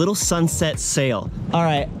for a little sunset sail. All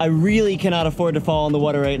right, I really cannot afford to fall in the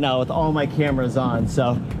water right now with all my cameras on,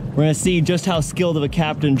 so we're gonna see just how skilled of a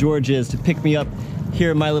captain George is to pick me up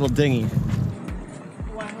here in my little dinghy.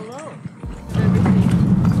 Why, hello.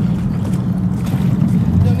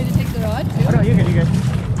 You want me to take the rod too? Oh no, you're good, you're good.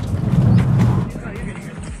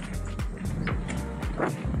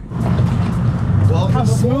 Welcome How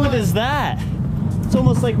smooth aboard. is that? It's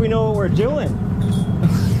almost like we know what we're doing.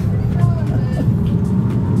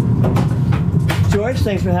 George,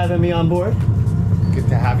 thanks for having me on board. Good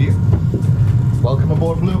to have you. Welcome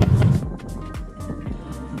aboard, Blue.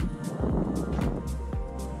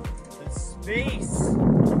 The space.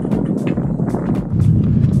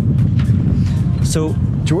 So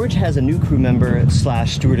George has a new crew member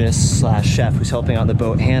slash stewardess slash chef who's helping out the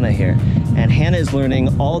boat, Hannah here. And Hannah is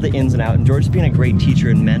learning all the ins and outs, and George is being a great teacher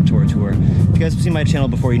and mentor to her. If you guys have seen my channel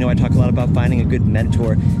before, you know I talk a lot about finding a good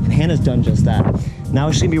mentor, and Hannah's done just that. Now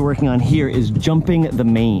what she's gonna be working on here is jumping the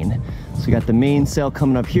main. So we got the mainsail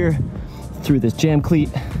coming up here through this jam cleat,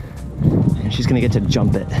 and she's gonna get to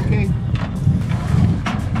jump it. Okay.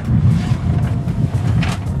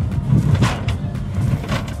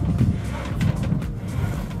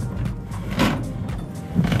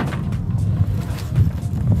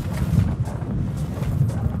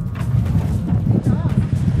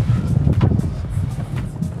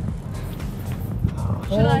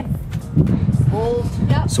 Should I?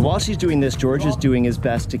 Yep. So while she's doing this, George is doing his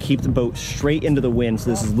best to keep the boat straight into the wind so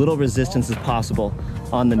there's as little resistance as possible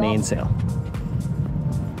on the mainsail.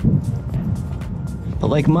 But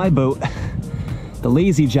like my boat, the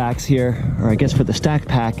lazy jacks here, or I guess for the stack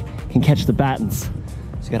pack, can catch the battens.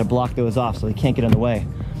 So you gotta block those off so they can't get in the way.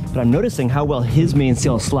 But I'm noticing how well his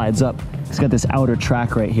mainsail slides up. It's got this outer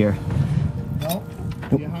track right here. No,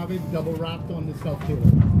 you have it double wrapped on the self-tailor.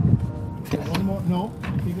 One more, no,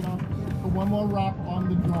 take it off. Put one more wrap on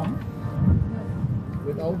the drum.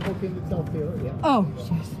 Without hooking the self-tailor, yeah. Oh,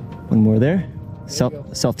 jeez. One more there.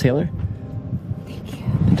 Self-tailor.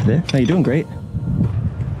 Into there. Oh, you're doing great.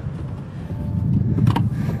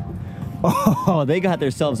 Oh, they got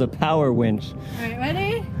themselves a power winch. All right,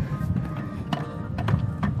 ready?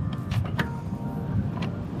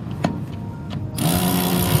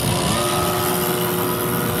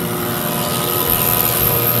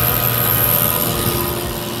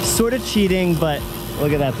 Sort of cheating, but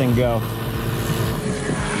look at that thing go.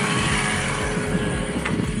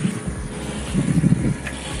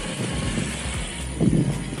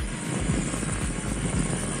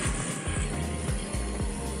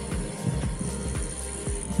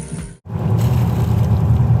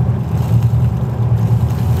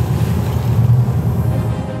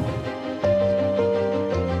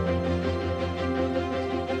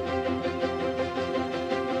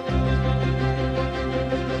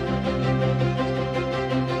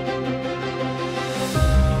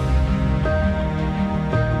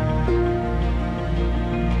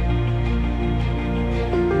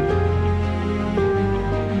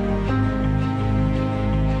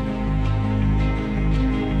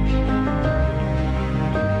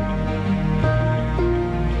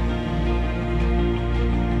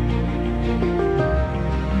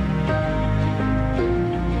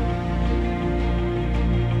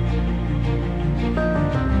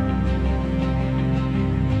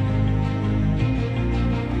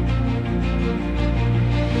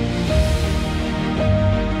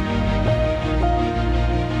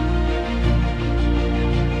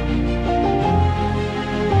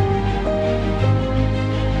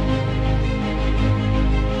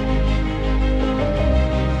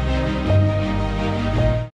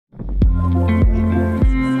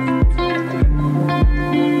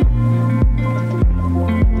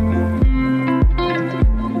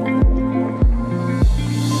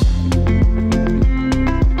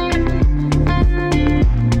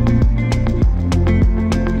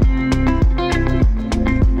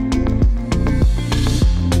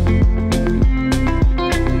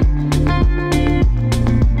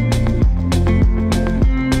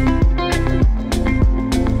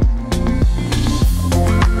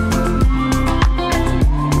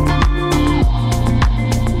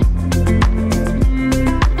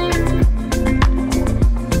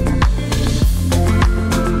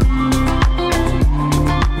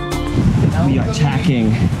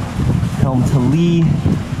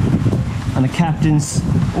 captain's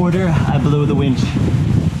order, I blow the winch.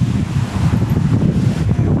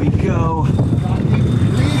 Here we go.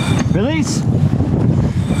 Release!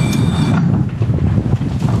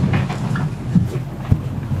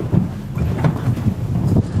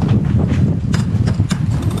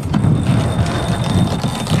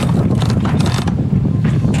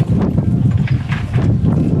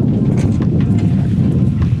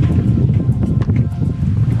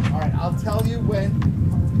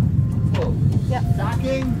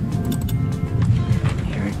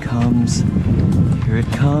 Here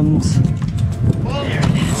it comes. There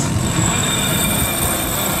it is.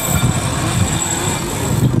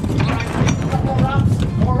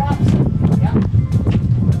 More rocks. Yeah.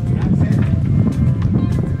 That's it.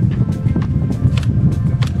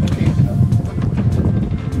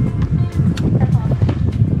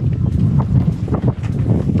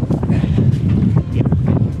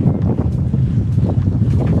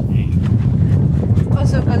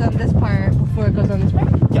 Also, it goes on this part before it goes on this part.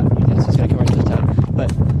 Yeah, so it's gonna come right to the top. But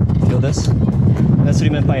feel this? That's what he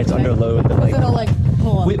meant by it's under load. That, like, It'll like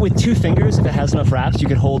pull on. with 2 fingers, if it has enough wraps, you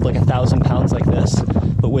could hold like 1,000 pounds like this.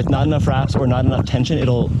 But with not enough wraps or not enough tension,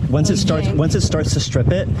 it'll once it starts to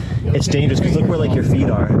strip it, it's dangerous because look where like your feet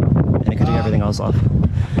are, and it could take everything else off.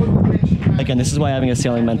 Again, this is why having a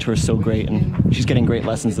sailing mentor is so great, and she's getting great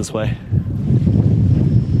lessons this way.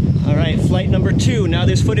 All right, flight number 2. Now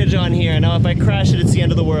there's footage on here. Now if I crash it, it's the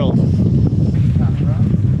end of the world.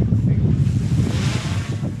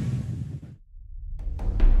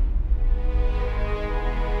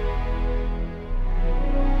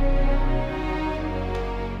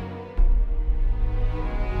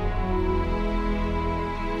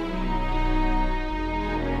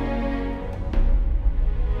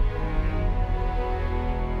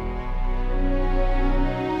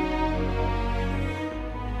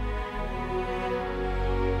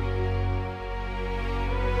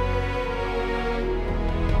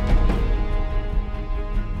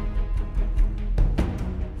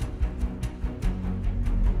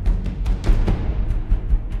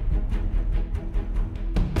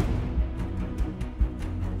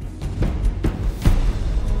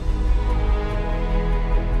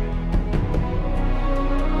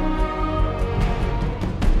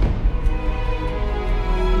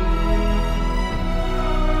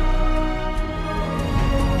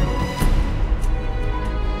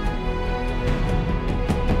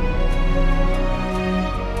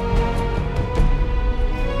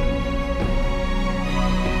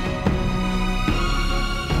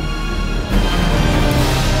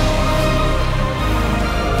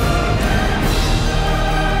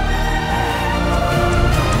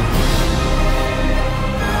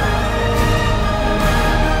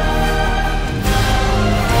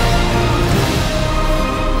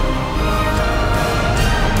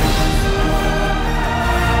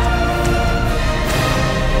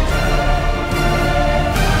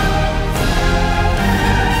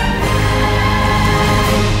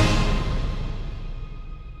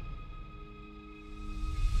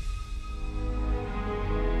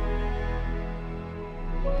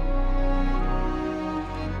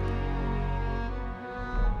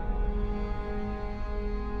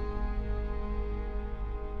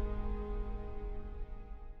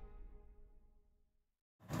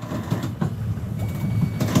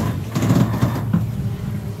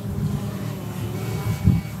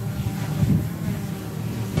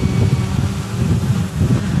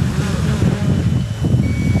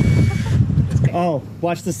 Oh,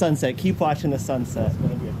 watch the sunset. Keep watching the sunset.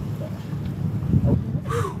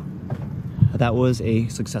 That was a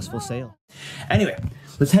successful sail. Anyway,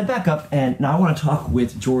 let's head back up, and now I want to talk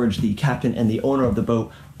with George, the captain and the owner of the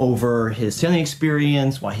boat, over his sailing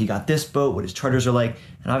experience, why he got this boat, what his charters are like,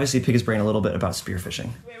 and obviously pick his brain a little bit about spearfishing.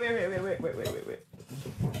 Wait.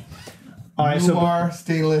 All right, you are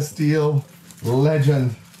stainless steel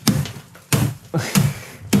legend of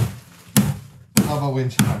a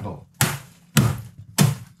winch handle.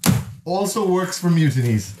 Also works for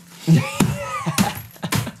mutinies.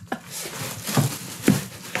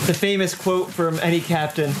 The famous quote from any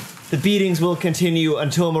captain, "The beatings will continue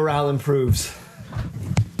until morale improves."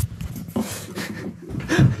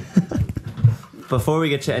 Before we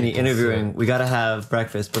get to any interviewing, we gotta have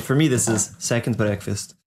breakfast, but for me this is second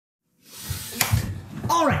breakfast.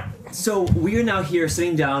 All right, so we are now here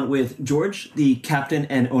sitting down with George, the captain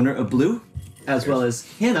and owner of Blue, as well as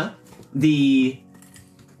Hannah, the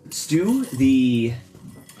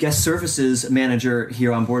guest services manager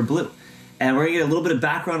here on board Blue. And we're gonna get a little bit of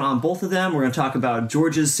background on both of them. We're gonna talk about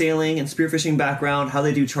George's sailing and spearfishing background, how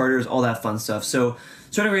they do charters, all that fun stuff. So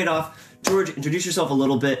starting right off, George, introduce yourself a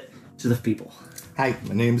little bit to the people. Hi,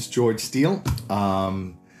 my name is George Steele.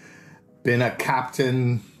 Been a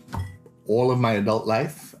captain all of my adult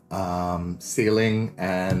life. Sailing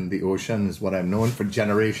and the ocean is what I'm known for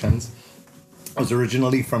generations. I was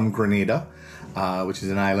originally from Grenada, which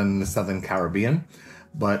is an island in the Southern Caribbean,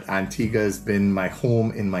 but Antigua has been my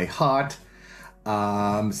home in my heart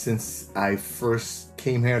since I first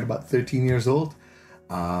came here at about 13 years old.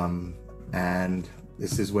 And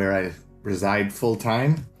this is where I reside full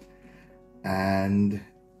time. And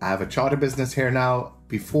I have a charter business here now.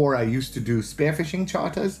 Before, I used to do spearfishing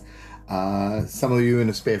charters. Some of you in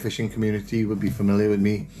the spearfishing community would be familiar with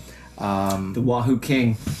me. The Wahoo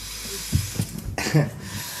King.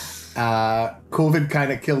 COVID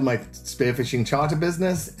kind of killed my spearfishing charter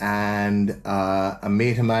business, and a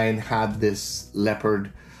mate of mine had this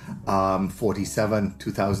Leopard 47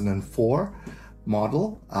 2004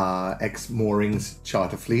 model, ex-moorings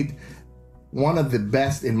charter fleet. One of the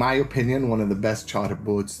best, in my opinion, one of the best charter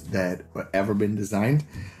boats that ever been designed.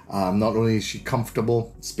 Not only is she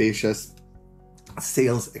comfortable, spacious,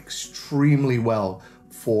 sails extremely well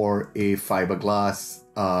for a fiberglass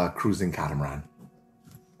cruising catamaran.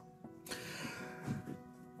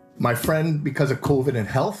 My friend, because of COVID and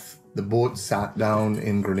health, the boat sat down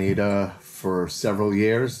in Grenada for several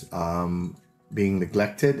years, being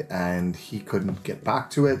neglected, and he couldn't get back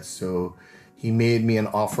to it, so he made me an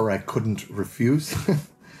offer I couldn't refuse.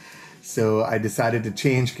 So I decided to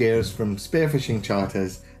change gears from spearfishing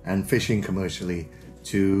charters and fishing commercially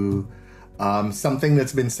to something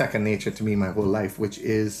that's been second nature to me my whole life, which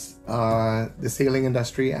is the sailing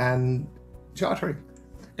industry and chartering.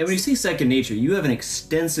 And when you say second nature, you have an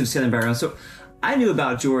extensive sailing background. So I knew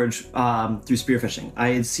about George through spearfishing. I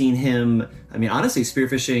had seen him, I mean, honestly,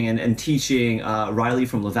 spearfishing and teaching Riley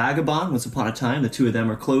from La Vagabond. Once upon a time, the two of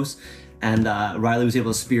them are close. And Riley was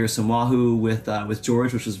able to spear some wahoo with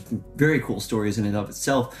George, which was very cool stories in and of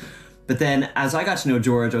itself. But then as I got to know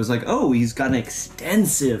George, I was like, oh, he's got an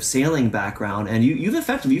extensive sailing background. And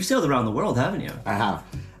you've sailed around the world, haven't you? I have.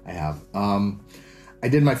 I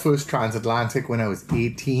did my first transatlantic when I was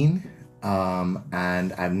 18,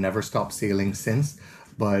 and I've never stopped sailing since.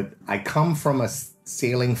 But I come from a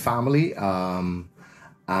sailing family.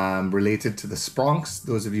 I'm related to the Spronks.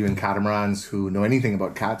 Those of you in catamarans who know anything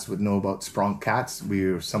about cats would know about Spronk cats.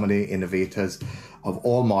 We're some of the innovators of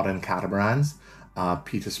all modern catamarans.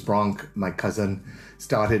 Peter Spronk, my cousin,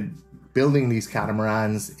 started building these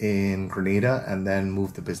catamarans in Grenada and then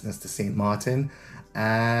moved the business to St. Martin.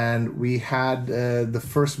 And we had the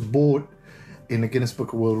first boat in the Guinness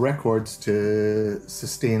Book of World Records to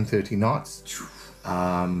sustain 30 knots.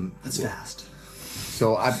 That's fast.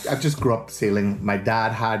 So I just grew up sailing. My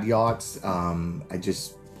dad had yachts.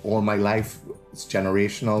 All my life, it's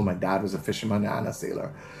generational. My dad was a fisherman and a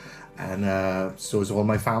sailor. And so is all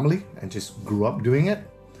my family. I just grew up doing it.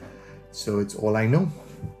 So it's all I know.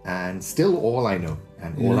 And still all I know.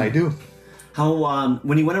 And all I do. How,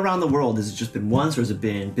 when you went around the world, has it just been once or has it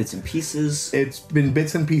been bits and pieces? It's been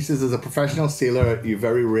bits and pieces. As a professional sailor, you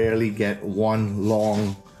very rarely get one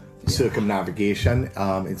long circumnavigation.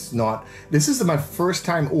 This is my first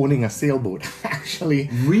time owning a sailboat. Actually,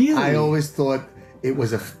 really, I always thought it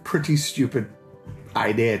was a pretty stupid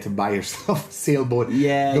idea to buy yourself a sailboat.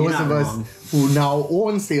 Yeah, those of us who now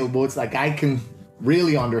own sailboats, like, I can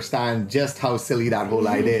really understand just how silly that whole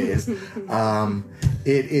idea is.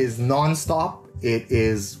 It is non-stop. It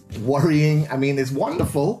is worrying. I mean, it's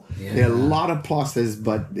wonderful. Yeah. There are a lot of pluses,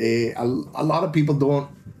 but a lot of people don't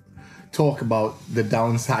talk about the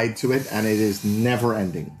downside to it, and it is never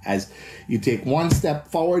ending. As you take one step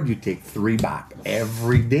forward, you take three back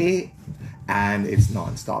every day, and it's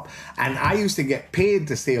non-stop. And I used to get paid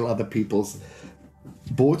to sail other people's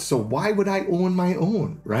boats, so why would I own my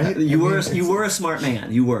own, right? You were a smart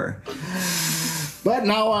man. You were. But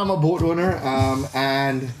now I'm a boat owner,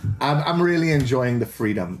 and I'm really enjoying the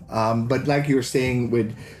freedom. But like you were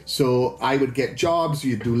saying, so I would get jobs,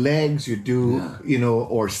 you do legs, you do,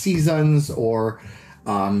 or seasons, or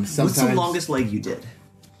sometimes. What's the longest leg you did?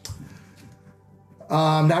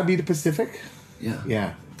 That would be the Pacific. Yeah.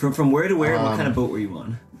 Yeah. From where to where? What kind of boat were you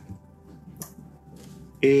on?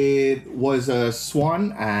 It was a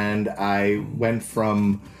Swan, and I went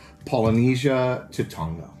from Polynesia to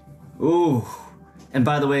Tonga. Ooh. And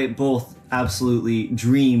by the way, both absolutely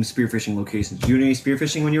dream spearfishing locations. Did you do any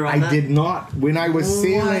spearfishing when you were on that? I did not. When I was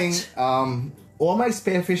sailing, all my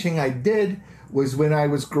spearfishing I did was when I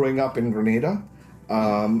was growing up in Grenada.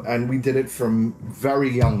 And we did it from very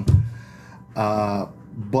young.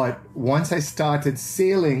 But once I started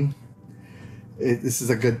sailing, this is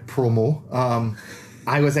a good promo.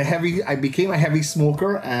 I became a heavy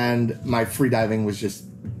smoker, and my freediving was just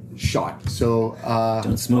shot. So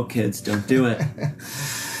don't smoke, kids. Don't do it.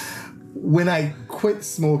 when I quit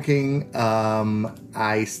smoking,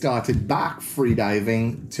 I started back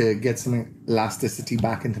freediving to get some elasticity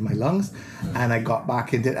back into my lungs, and I got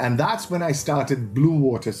back into it. And that's when I started blue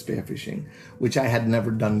water spearfishing, which I had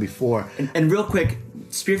never done before. And real quick,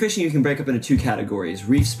 spearfishing you can break up into two categories: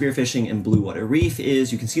 reef spearfishing and blue water. Reef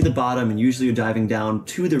is you can see the bottom, and usually you're diving down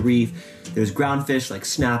to the reef. There's ground fish like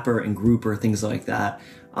snapper and grouper, things like that.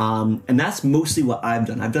 And that's mostly what I've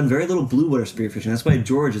done. I've done very little blue water spearfishing. That's why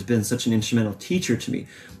George has been such an instrumental teacher to me.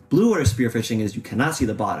 Blue water spearfishing is you cannot see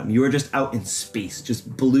the bottom. You are just out in space,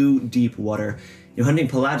 just blue, deep water. You're hunting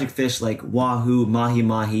pelagic fish like wahoo,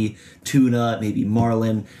 mahi-mahi, tuna, maybe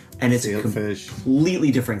marlin, and it's a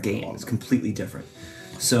completely different game. It's completely different.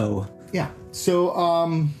 So yeah. So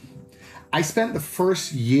I spent the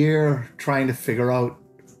first year trying to figure out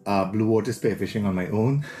blue water spearfishing on my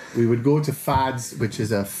own. We would go to FADS, which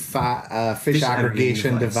is a fish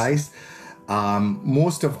aggregation device.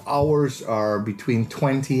 Most of ours are between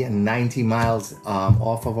 20 and 90 miles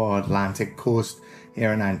off of our Atlantic coast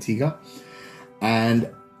here in Antigua. And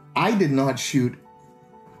I did not shoot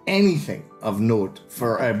anything of note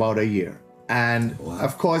for about a year. And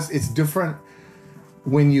of course, it's different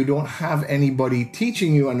when you don't have anybody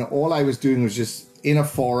teaching you, and all I was doing was just in a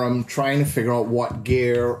forum trying to figure out what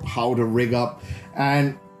gear, how to rig up,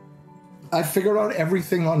 and I figured out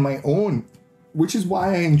everything on my own, which is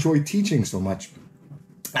why I enjoy teaching so much.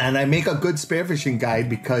 And I make a good spearfishing guide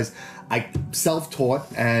because I self-taught,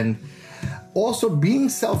 and also being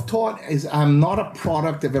self-taught is I'm not a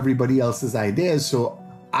product of everybody else's ideas, so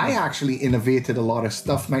I actually innovated a lot of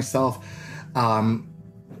stuff myself.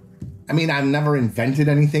 I mean, I've never invented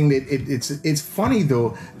anything. It's funny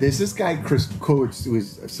though. There's this guy, Chris Coates, who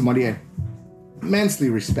is somebody I immensely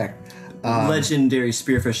respect. Legendary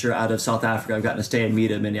spearfisher out of South Africa. I've gotten to stay and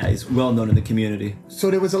meet him, and yeah, he's well known in the community.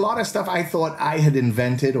 So there was a lot of stuff I thought I had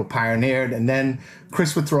invented or pioneered, and then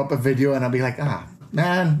Chris would throw up a video, and I'd be like,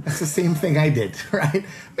 man, that's the same thing I did, right?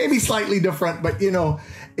 Maybe slightly different, but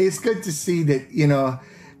it's good to see that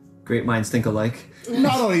great minds think alike.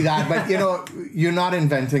 Not only that, but you're not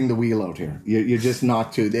inventing the wheel out here. You're just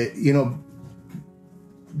not to.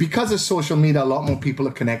 Because of social media, a lot more people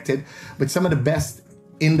are connected. But some of the best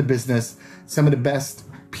in the business, some of the best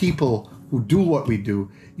people who do what we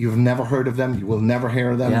do, you've never heard of them. You will never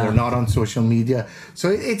hear of them. Yeah. They're not on social media.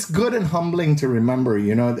 So it's good and humbling to remember,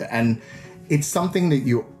 and it's something that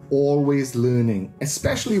you're always learning,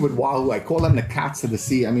 especially with wahoo. I call them the cats of the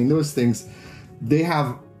sea. I mean, those things, they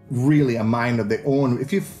have really a mind of their own.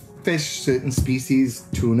 If you fish certain species,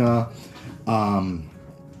 tuna,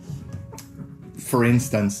 for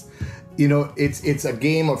instance, it's a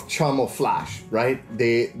game of chum or flash, right?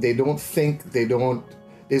 They don't think,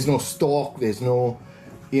 there's no stalk, there's no,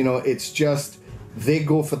 it's just they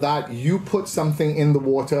go for that. You put something in the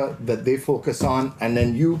water that they focus on, and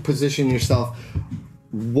then you position yourself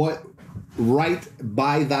right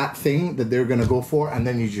by that thing that they're gonna go for, and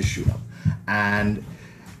then you just shoot them.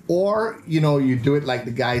 Or, you do it like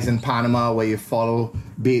the guys in Panama where you follow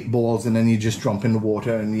bait balls and then you just jump in the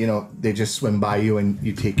water and, they just swim by you and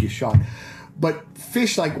you take your shot. But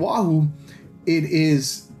fish like wahoo, it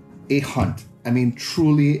is a hunt. I mean,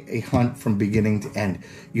 truly a hunt from beginning to end.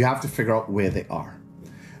 You have to figure out where they are.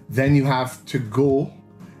 Then you have to go,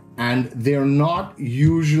 and they're not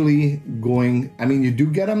usually going, I mean, you do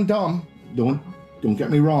get them dumb. Don't get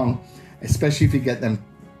me wrong, especially if you get them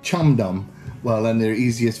chum dumb. Well, then they're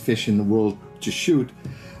easiest fish in the world to shoot.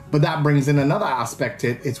 But that brings in another aspect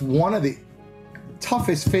to it. It's one of the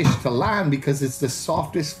toughest fish to land because it's the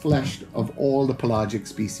softest fleshed of all the pelagic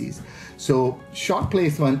species. So shot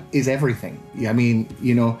placement is everything. I mean,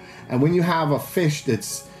 and when you have a fish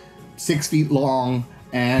that's 6 feet long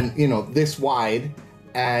and, this wide,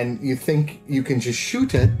 and you think you can just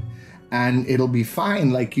shoot it and it'll be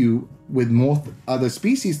fine, like you with most other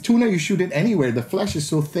species. Tuna, you shoot it anywhere. The flesh is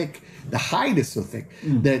so thick, the hide is so thick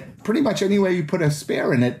that pretty much anywhere you put a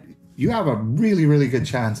spear in it, you have a really, really good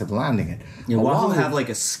chance of landing it. Wahoo have like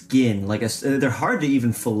a skin, they're hard to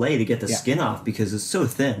even fillet to get the skin off because it's so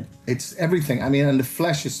thin. It's everything. I mean, and the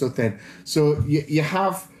flesh is so thin. So you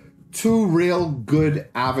have two real good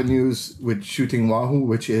avenues with shooting wahoo,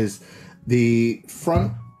 which is the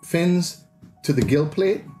front fins to the gill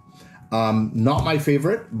plate. Not my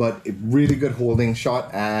favorite, but a really good holding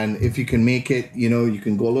shot. And if you can make it, you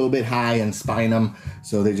can go a little bit high and spine them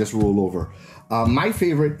so they just roll over. My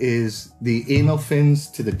favorite is the anal fins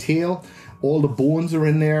to the tail. All the bones are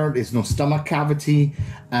in there. There's no stomach cavity.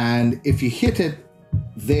 And if you hit it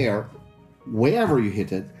there, wherever you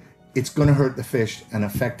hit it, it's going to hurt the fish and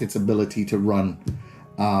affect its ability to run.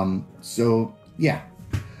 So yeah.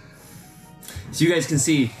 So you guys can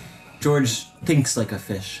see, George thinks like a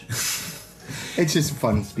fish. It's just a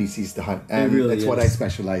fun species to hunt, and really that's what I is.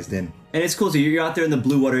 specialized in. And it's cool, so you're out there in the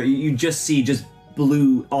blue water, you just see just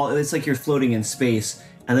blue, it's like you're floating in space,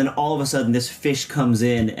 and then all of a sudden this fish comes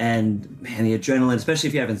in, and man, the adrenaline, especially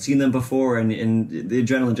if you haven't seen them before, and the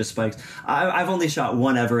adrenaline just spikes. I've only shot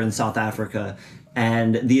one ever in South Africa,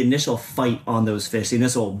 and the initial fight on those fish, the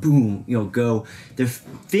initial boom, go, their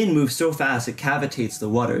fin moves so fast it cavitates the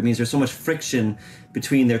water. It means there's so much friction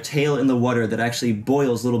between their tail and the water that actually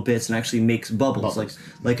boils little bits and actually makes bubbles.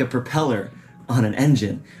 Like a propeller on an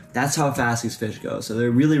engine. That's how fast these fish go. So they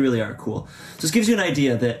really, really are cool. So this gives you an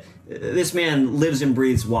idea that this man lives and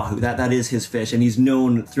breathes wahoo. That is his fish, and he's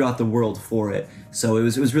known throughout the world for it. So it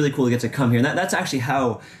was really cool to get to come here. And that's actually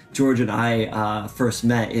how George and I first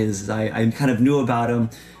met. I kind of knew about him,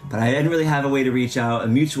 but I didn't really have a way to reach out. A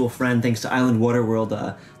mutual friend, thanks to Island Water World.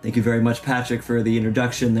 Thank you very much, Patrick, for the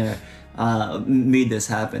introduction there. Made this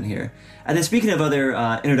happen here. And then speaking of other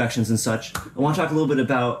introductions and such, I want to talk a little bit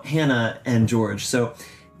about Hannah and George. So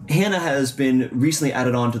Hannah has been recently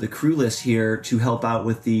added on to the crew list here to help out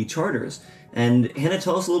with the charters. And Hannah,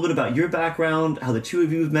 tell us a little bit about your background, how the two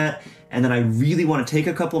of you have met, and then I really want to take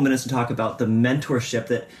a couple minutes to talk about the mentorship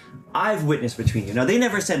that I've witnessed between you. Now, they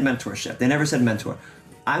never said mentorship. They never said mentor.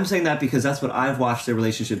 I'm saying that because that's what I've watched their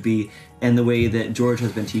relationship be and the way that George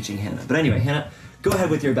has been teaching Hannah. But anyway, Hannah, go ahead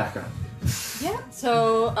with your background. Yeah,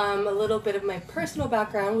 so a little bit of my personal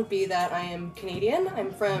background would be that I am Canadian.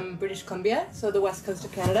 I'm from British Columbia, so the west coast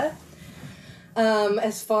of Canada.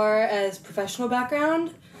 As far as professional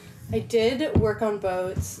background, I did work on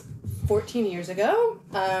boats 14 years ago.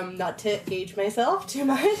 Not to age myself too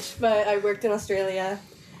much, but I worked in Australia.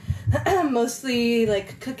 Mostly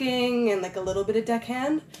like cooking and like a little bit of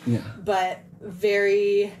deckhand. Yeah. But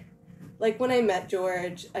very, like when I met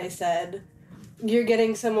George, I said, you're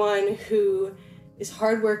getting someone who is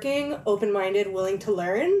hardworking, open-minded, willing to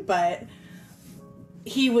learn, but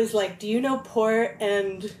he was like, do you know port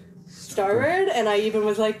and starboard? And I even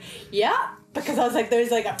was like, yeah, because I was like, there's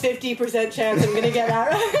like a 50% chance I'm gonna get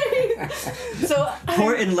that right. So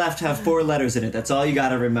port and left have 4 letters in it. That's all you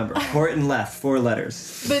gotta remember. Port and left, 4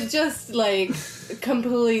 letters. But just like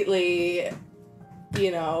completely,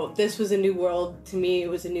 this was a new world to me. It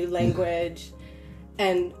was a new language.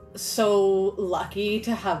 And so lucky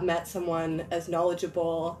to have met someone as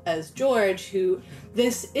knowledgeable as George, who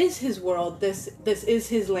this is his world, this is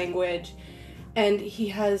his language, and he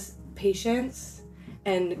has patience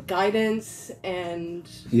and guidance, and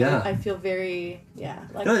yeah. I feel very,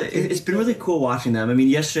 like no, it's been really cool watching them. I mean,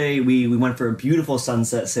 yesterday we went for a beautiful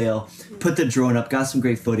sunset sail, put the drone up, got some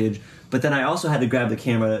great footage, but then I also had to grab the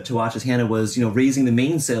camera to watch as Hannah was, raising the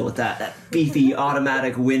mainsail with that beefy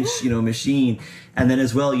automatic winch, machine. And then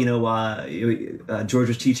as well, George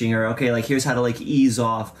was teaching her, okay, like here's how to like ease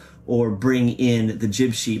off or bring in the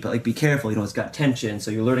jib sheet, but like be careful, it's got tension,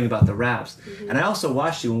 so you're learning about the wraps. Mm-hmm. And I also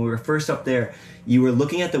watched you when we were first up there, you were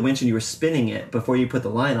looking at the winch and you were spinning it before you put the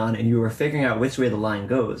line on, and you were figuring out which way the line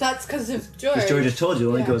goes. That's because of George. Because George has told you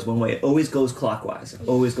it only goes one way. It always goes clockwise. It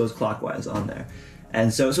always goes clockwise on there.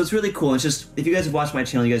 And so it's really cool. It's just, if you guys have watched my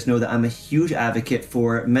channel, you guys know that I'm a huge advocate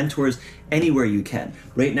for mentors anywhere you can.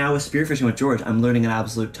 Right now with spearfishing with George, I'm learning an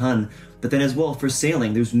absolute ton. But then as well, for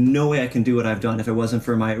sailing, there's no way I can do what I've done if it wasn't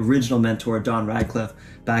for my original mentor, Don Radcliffe,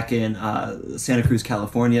 back in Santa Cruz,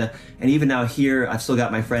 California. And even now here, I've still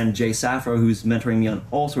got my friend Jay Safro, who's mentoring me on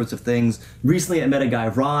all sorts of things. Recently, I met a guy,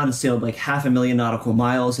 Ron, sailed like 500,000 nautical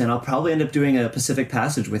miles, and I'll probably end up doing a Pacific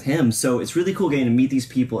Passage with him. So it's really cool getting to meet these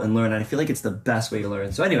people and learn, and I feel like it's the best way to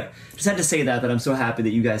learn. So anyway, just had to say that I'm so happy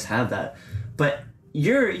that you guys have that. But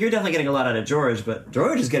you're definitely getting a lot out of George, but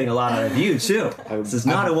George is getting a lot out of you too. This is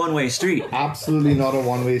not a one-way street. Absolutely not a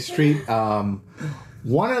one-way street.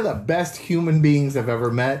 One of the best human beings I've ever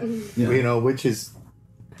met, which is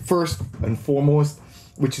first and foremost,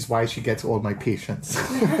 which is why she gets all my patience.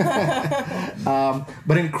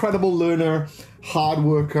 But incredible learner, hard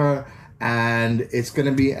worker, and it's going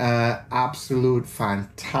to be an absolute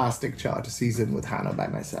fantastic charter season with Hannah by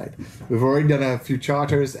my side. We've already done a few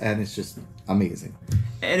charters, and it's just amazing.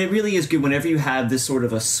 And it really is good whenever you have this sort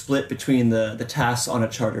of a split between the tasks on a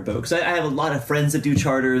charter boat. Because I have a lot of friends that do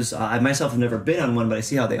charters. I myself have never been on one, but I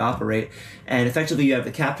see how they operate. And effectively you have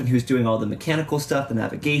the captain who's doing all the mechanical stuff, the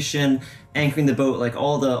navigation, anchoring the boat, like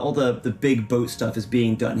all the big boat stuff is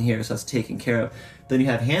being done here, so that's taken care of. Then you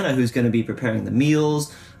have Hannah, who's going to be preparing the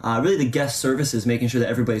meals, really the guest services, making sure that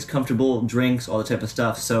everybody's comfortable, drinks, all the type of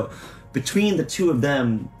stuff. So between the two of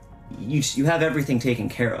them, you have everything taken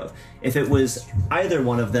care of. If it was either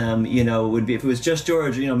one of them, you know, would be, if it was just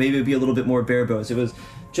George, you know, maybe it would be a little bit more bare bones. If it was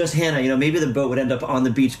just Hannah, you know, maybe the boat would end up on the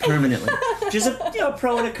beach permanently. Just a, you know,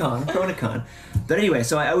 pro and a con. But anyway,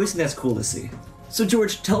 so I always think that's cool to see. So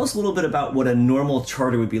George, tell us a little bit about what a normal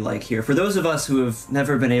charter would be like here. For those of us who have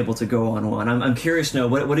never been able to go on one, I'm curious to know,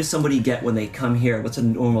 what does somebody get when they come here? What's a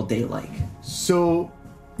normal day like? So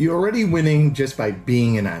you're already winning just by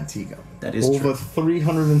being in Antigua. That is over true.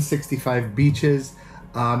 365 beaches.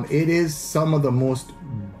 It is some of the most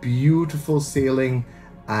beautiful sailing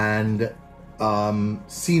and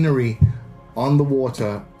scenery on the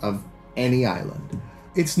water of any island.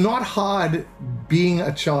 It's not hard being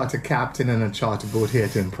a charter captain in a charter boat here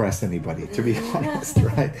to impress anybody, to be honest,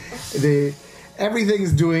 right?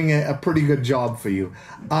 Everything's doing a pretty good job for you.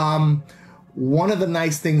 One of the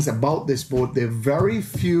nice things about this boat, there are very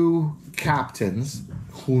few captains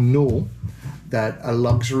who know that a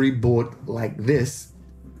luxury boat like this,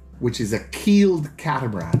 which is a keeled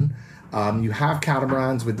catamaran, you have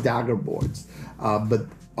catamarans with dagger boards, but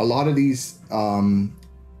a lot of these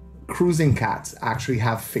cruising cats actually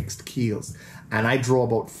have fixed keels, and I draw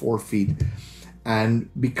about 4 feet. And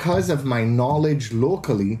because of my knowledge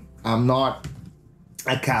locally, I'm not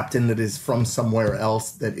a captain that is from somewhere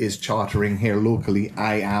else that is chartering here locally.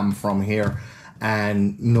 I am from here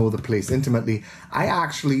and know the place intimately. I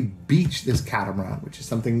actually beach this catamaran, which is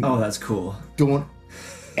something that's cool. Don't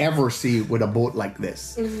ever see with a boat like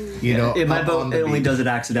this. You know, in my boat, it only does it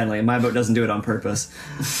accidentally. And my boat doesn't do it on purpose.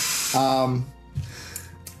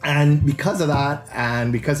 And because of that,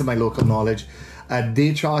 and because of my local knowledge, a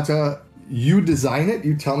day charter, you design it,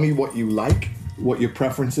 you tell me what you like, what your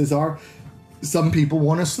preferences are. Some people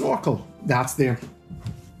want to snorkel. That's their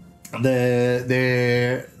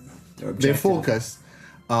focus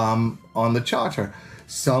on the charter.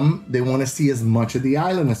 Some, they want to see as much of the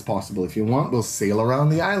island as possible. If you want, we'll sail around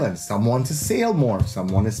the island. Some want to sail more. Some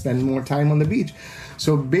want to spend more time on the beach.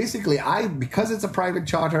 So basically, because it's a private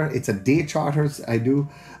charter, it's a day charters I do,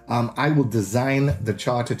 I will design the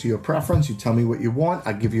charter to your preference. You tell me what you want.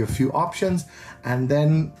 I give you a few options, and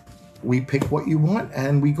then we pick what you want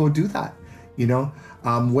and we go do that. You know,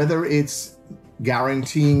 whether it's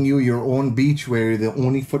guaranteeing you your own beach where you're the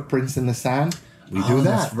only footprints in the sand, we do that.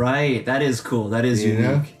 That's right. That is cool. That is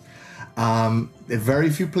unique. There are very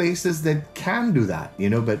few places that can do that, you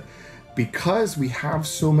know, but because we have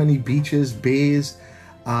so many beaches, bays,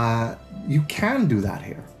 you can do that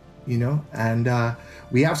here, you know, and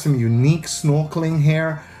we have some unique snorkeling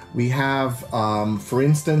here. We have, for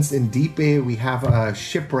instance, in Deep Bay, we have a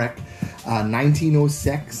shipwreck,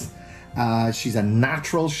 1906. She's a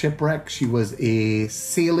natural shipwreck. She was a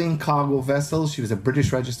sailing cargo vessel. She was a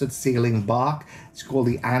British registered sailing bark. It's called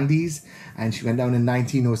the Andes, and she went down in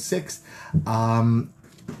 1906.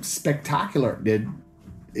 Spectacular.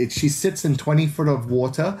 She sits in 20 foot of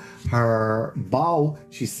water. Her bow,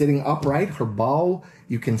 she's sitting upright. Her bow,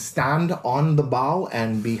 you can stand on the bow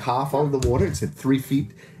and be half out of the water. It's at 3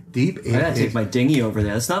 feet deep. I gotta take my dinghy over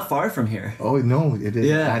there. It's not far from here. Oh no, it is.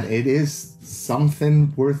 Yeah. And it is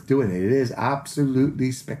something worth doing. It is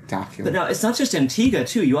absolutely spectacular. But now, it's not just Antigua,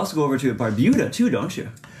 too. You also go over to Barbuda, too, don't you?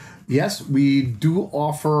 Yes, we do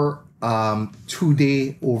offer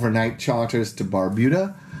 2-day overnight charters to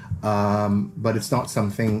Barbuda, but it's not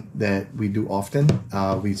something that we do often.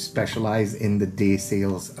 We specialize in the day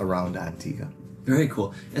sails around Antigua. Very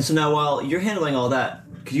cool. And so now, while you're handling all that,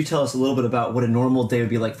 could you tell us a little bit about what a normal day would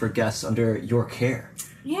be like for guests under your care?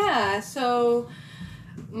 Yeah, so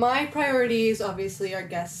my priorities obviously are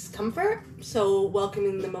guests' comfort. So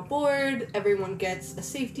welcoming them aboard, everyone gets a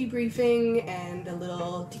safety briefing and a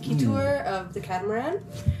little tiki tour of the catamaran.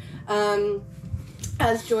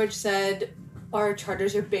 As George said, our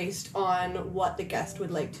charters are based on what the guest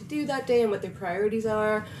would like to do that day and what their priorities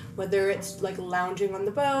are, whether it's like lounging on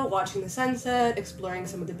the boat, watching the sunset, exploring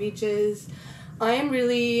some of the beaches. I am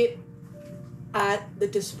really at the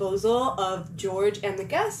disposal of George and the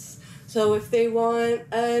guests. So if they want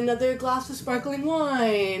another glass of sparkling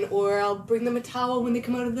wine, or I'll bring them a towel when they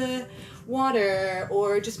come out of the water,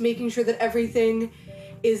 or just making sure that everything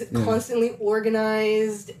is constantly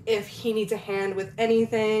organized if he needs a hand with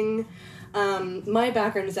anything. My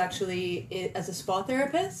background is actually as a spa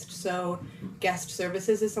therapist, so guest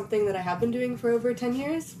services is something that I have been doing for over 10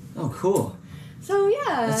 years. Oh, cool. So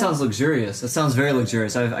yeah. That sounds luxurious. That sounds very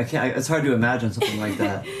luxurious. I can't. It's hard to imagine something like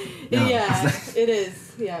that. No. Yeah, it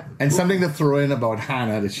is. Yeah. And something to throw in about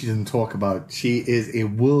Hannah that she didn't talk about. She is a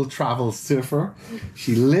world travel surfer.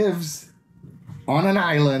 She lives on an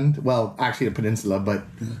island. Well, actually a peninsula, but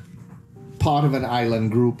part of an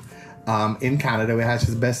island group in Canada. Where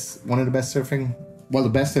she's one of the best surfing well, the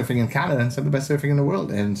best surfing in Canada and some of the best surfing in the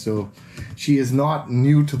world. And so she is not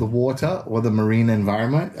new to the water or the marine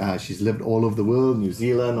environment. She's lived all over the world, New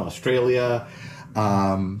Zealand, Australia,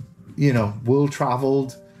 you know, world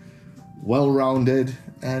traveled, well-rounded,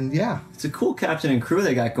 and yeah. It's a cool captain and crew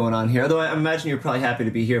they got going on here. Although I imagine you're probably happy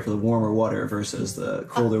to be here for the warmer water versus the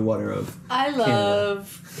colder water of Canada.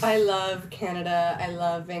 I love Canada. I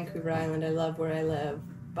love Vancouver Island. I love where I live.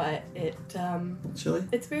 But chilly?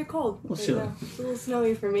 It's very cold. A little chilly. It's a little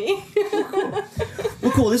snowy for me.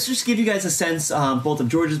 Well, cool. This just give you guys a sense both of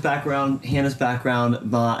George's background, Hannah's background,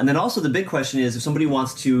 and then also the big question is, if somebody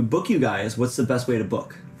wants to book you guys, what's the best way to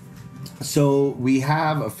book? So we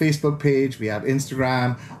have a Facebook page, we have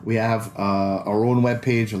Instagram, we have our own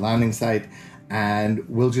webpage, a landing site, and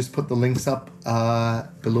we'll just put the links up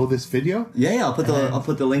below this video. Yeah, I'll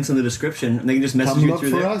put the links in the description, and they can just message you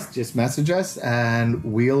through there. Come look for us, just message us, and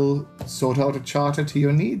we'll sort out a charter to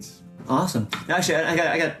your needs. Awesome. Actually,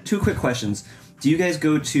 I got 2 quick questions. Do you guys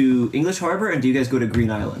go to English Harbor, and do you guys go to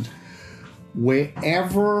Green Island?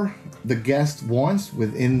 Wherever the guest wants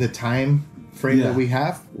within the time frame that we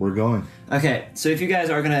have, we're going. Okay, so if you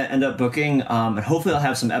guys are going to end up booking, and hopefully I'll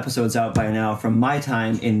have some episodes out by now from my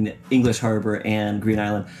time in English Harbor and Green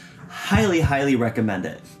Island, highly recommend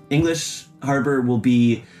it. English Harbor will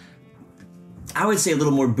be, I would say, a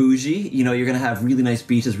little more bougie. You know, you're going to have really nice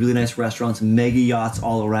beaches, really nice restaurants, mega yachts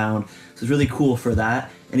all around. So it's really cool for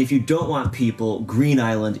that. And if you don't want people, Green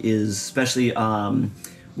Island is, especially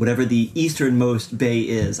whatever the easternmost bay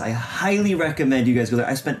is, I highly recommend you guys go there.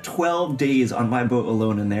 I spent 12 days on my boat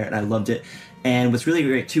alone in there, and I loved it. And what's really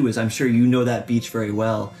great too is I'm sure you know that beach very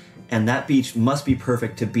well, and that beach must be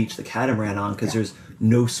perfect to beach the Catamaran on, because there's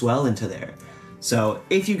no swell into there. So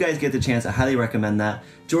if you guys get the chance, I highly recommend that.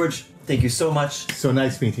 George, thank you so much. So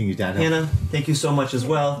nice meeting you, Daniel. Hannah, thank you so much as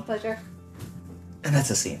well. Pleasure. And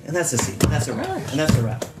that's a scene. And that's a scene. And that's a wrap. And that's a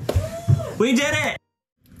wrap. We did it!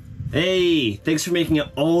 Hey, thanks for making it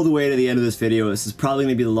all the way to the end of this video. This is probably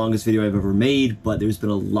going to be the longest video I've ever made, but there's been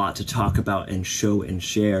a lot to talk about and show and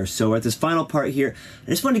share. So at this final part here, I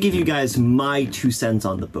just wanted to give you guys my 2 cents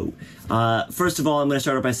on the boat. First of all, I'm going to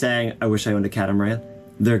start off by saying I wish I owned a catamaran.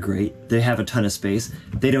 They're great. They have a ton of space.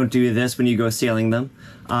 They don't do this when you go sailing them.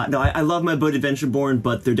 No, I love my boat Adventureborne,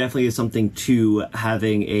 but there definitely is something to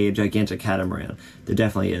having a gigantic catamaran. There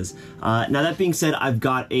definitely is. Now that being said, I've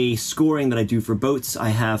got a scoring that I do for boats. I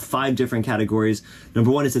have 5 different categories.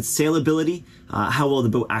 Number 1 is its sailability, how well the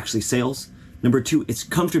boat actually sails. Number 2, its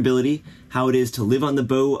comfortability, how it is to live on the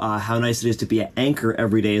boat, how nice it is to be at anchor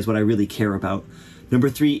every day is what I really care about.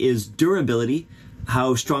 Number 3 is durability,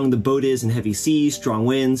 how strong the boat is in heavy seas, strong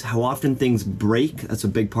winds, how often things break, that's a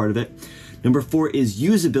big part of it. Number 4 is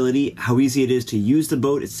usability, how easy it is to use the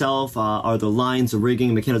boat itself, are the lines, the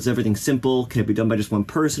rigging, mechanics, everything simple, can it be done by just one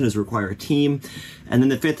person, does it require a team? And then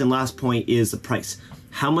the 5th and last point is the price.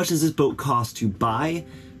 How much does this boat cost to buy,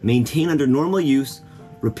 maintain under normal use,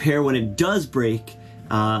 repair when it does break,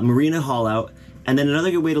 marina haul out? And then another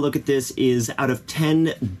good way to look at this is out of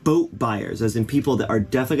 10 boat buyers, as in people that are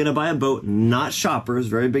definitely going to buy a boat, not shoppers,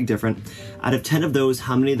 very big difference. Out of 10 of those,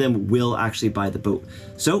 how many of them will actually buy the boat?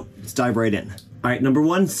 So let's dive right in. All right, number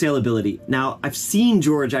 1, sailability. Now, I've seen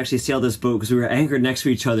George actually sail this boat because we were anchored next to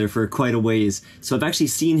each other for quite a ways. So I've actually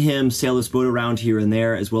seen him sail this boat around here and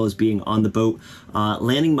there, as well as being on the boat.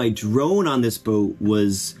 Landing my drone on this boat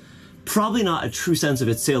was probably not a true sense of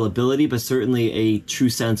its sailability, but certainly a true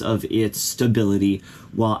sense of its stability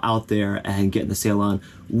while out there and getting the sail on.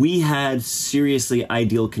 We had seriously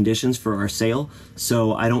ideal conditions for our sail,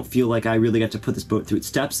 so I don't feel like I really got to put this boat through its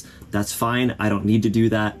steps. That's fine. I don't need to do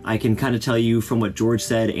that. I can kind of tell you from what George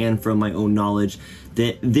said and from my own knowledge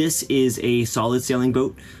that this is a solid sailing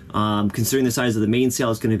boat. Considering the size of the mainsail,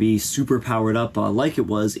 it's going to be super powered up like it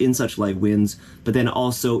was in such light winds, but then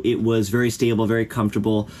also it was very stable, very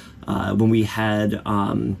comfortable when we had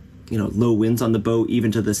you know, low winds on the boat,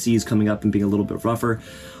 even to the seas coming up and being a little bit rougher.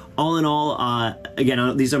 All in all,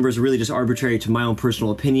 again, these numbers are really just arbitrary to my own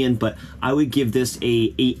personal opinion, but I would give this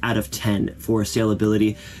a 8 out of 10 for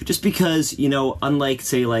sailability, just because, you know, unlike,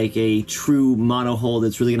 say, like a true monohull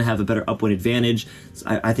that's really going to have a better upwind advantage,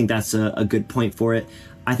 I think that's a good point for it.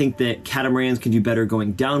 I think that catamarans can do better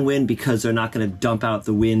going downwind because they're not going to dump out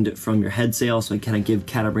the wind from your head sail, so I kind of give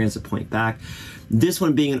catamarans a point back. This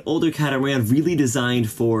one being an older catamaran, really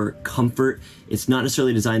designed for comfort. It's not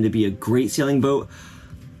necessarily designed to be a great sailing boat.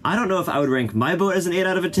 I don't know if I would rank my boat as an 8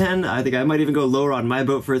 out of a 10. I think I might even go lower on my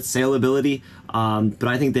boat for its sailability. But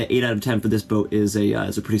I think that 8 out of 10 for this boat is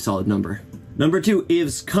a pretty solid number. Number 2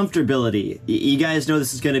 is comfortability. You guys know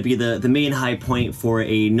this is going to be the main high point for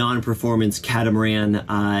a non-performance catamaran.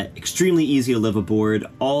 Extremely easy to live aboard.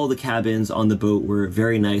 All the cabins on the boat were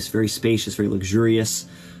very nice, very spacious, very luxurious.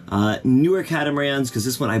 Newer catamarans, because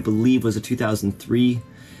this one I believe was a 2003,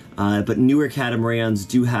 but newer catamarans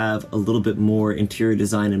do have a little bit more interior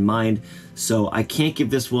design in mind, so I can't give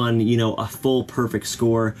this one, you know, a full perfect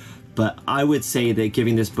score. But I would say that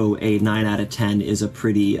giving this boat a 9 out of 10 is a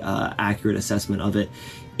pretty accurate assessment of it.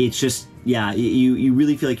 It's just, yeah, you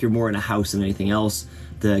really feel like you're more in a house than anything else.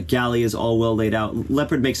 The galley is all well laid out.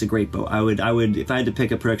 Leopard makes a great boat. I would, if I had to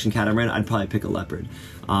pick a production catamaran, I'd probably pick a Leopard.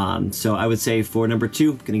 So I would say for number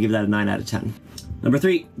 2, gonna give that a 9 out of 10. Number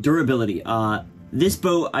 3, durability. This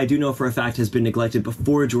boat, I do know for a fact, has been neglected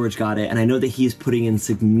before George got it, and I know that he is putting in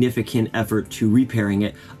significant effort to repairing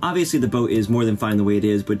it. Obviously, the boat is more than fine the way it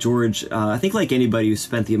is, but George, I think like anybody who's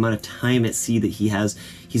spent the amount of time at sea that he has,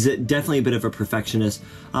 he's definitely a bit of a perfectionist.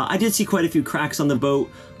 I did see quite a few cracks on the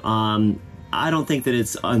boat. I don't think that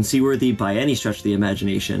it's unseaworthy by any stretch of the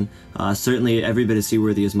imagination. Certainly every bit as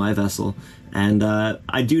seaworthy as my vessel. And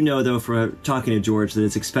I do know, though, from talking to George, that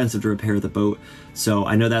it's expensive to repair the boat. So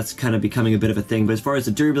I know that's kind of becoming a bit of a thing. But as far as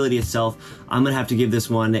the durability itself, I'm going to have to give this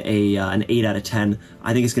one an 8 out of 10.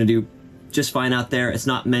 I think it's going to do just fine out there. It's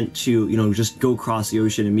not meant to, you know, just go across the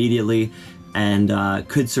ocean immediately. And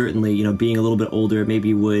could certainly, you know, being a little bit older,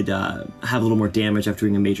 maybe would have a little more damage after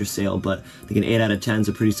doing a major sail, but I think an 8 out of 10 is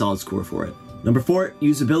a pretty solid score for it. Number 4,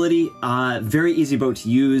 usability. Very easy boat to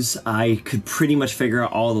use. I could pretty much figure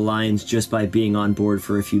out all the lines just by being on board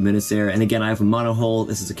for a few minutes there. And again, I have a monohull.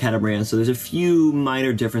 This is a catamaran, so there's a few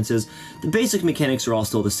minor differences. The basic mechanics are all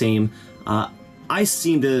still the same. I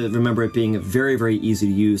seem to remember it being very, very easy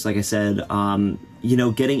to use. Like I said, you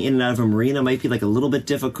know, getting in and out of a marina might be like a little bit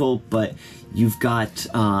difficult, but you've got,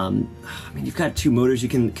 I mean, you've got 2 motors you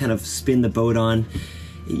can kind of spin the boat on.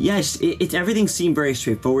 Yeah, it's everything seemed very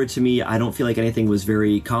straightforward to me. I don't feel like anything was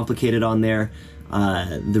very complicated on there.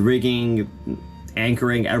 The rigging,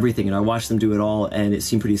 anchoring, everything, and I watched them do it all, and it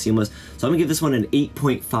seemed pretty seamless. So I'm gonna give this one an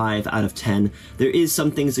 8.5 out of 10. There is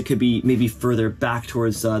some things that could be maybe further back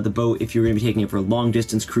towards the boat if you're gonna be taking it for long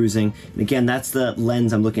distance cruising. And again, that's the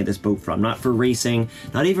lens I'm looking at this boat from. Not for racing,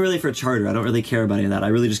 not even really for charter. I don't really care about any of that. I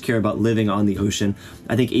really just care about living on the ocean.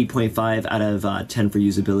 I think 8.5 out of 10 for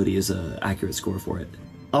usability is an accurate score for it.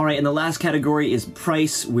 All right, and the last category is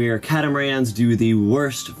price, where catamarans do the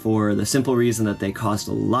worst for the simple reason that they cost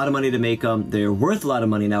a lot of money to make them. They're worth a lot of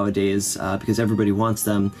money nowadays because everybody wants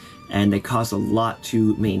them, and they cost a lot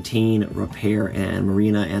to maintain, repair, and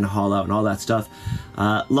marina and haul out and all that stuff.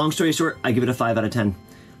 Long story short, I give it a 5 out of 10.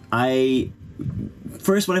 When I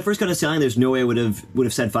first got into sailing, there's no way I would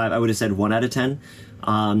have said 5. I would have said 1 out of 10.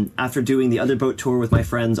 After doing the other boat tour with my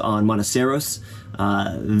friends on Monteceros,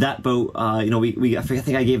 that boat, you know, I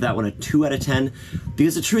think I gave that one a 2 out of 10,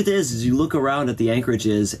 because the truth is you look around at the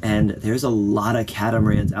anchorages and there's a lot of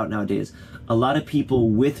catamarans out nowadays. A lot of people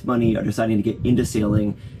with money are deciding to get into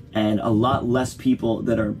sailing, and a lot less people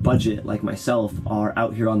that are budget like myself are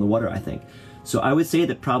out here on the water, I think. So I would say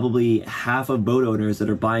that probably half of boat owners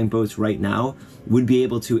that are buying boats right now would be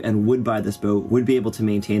able to, and would buy this boat, would be able to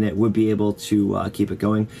maintain it, would be able to keep it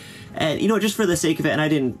going. And, you know, just for the sake of it, and I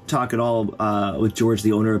didn't talk at all with George,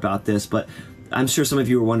 the owner, about this, but I'm sure some of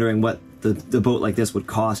you were wondering what the boat like this would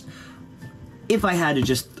cost. If I had to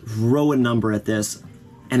just throw a number at this,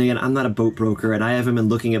 and again, I'm not a boat broker, and I haven't been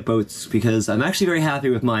looking at boats because I'm actually very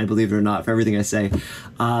happy with mine, believe it or not, for everything I say.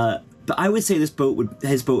 But I would say his boat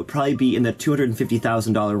would probably be in the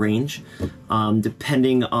 $250,000 range,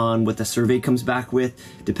 depending on what the survey comes back with,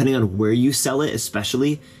 depending on where you sell it,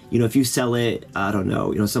 especially. You know, if you sell it, I don't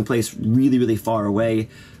know, you know, someplace really, really far away,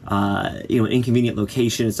 you know, an inconvenient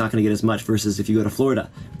location, it's not going to get as much, versus if you go to Florida.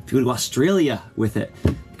 If you go to Australia with it,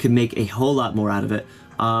 you could make a whole lot more out of it.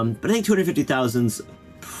 But I think 250,000's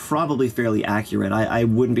probably fairly accurate. I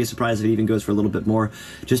wouldn't be surprised if it even goes for a little bit more,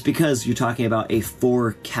 just because you're talking about a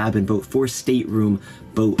 4-cabin boat, 4-stateroom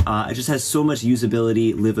boat. It just has so much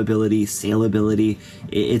usability, livability, sailability.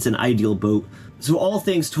 It's an ideal boat. So all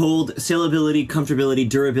things told, sailability, comfortability,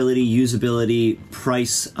 durability, usability,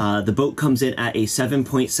 price, the boat comes in at a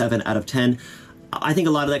 7.7 out of 10. I think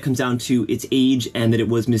a lot of that comes down to its age and that it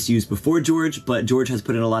was misused before George, but George has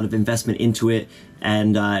put in a lot of investment into it,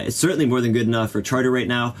 and it's certainly more than good enough for charter right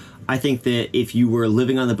now. I think that if you were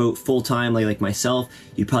living on the boat full-time, like myself,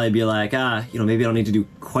 you'd probably be like, you know, maybe I don't need to do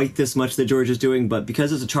quite this much that George is doing, but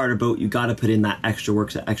because it's a charter boat, you gotta put in that extra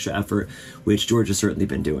work, that extra effort, which George has certainly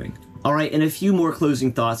been doing. All right, and a few more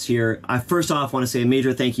closing thoughts here. I first off want to say a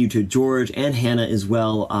major thank you to George and Hannah as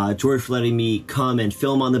well. George for letting me come and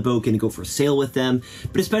film on the boat and go for a sail with them.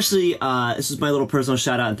 But especially, this is my little personal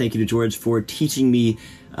shout out and thank you to George for teaching me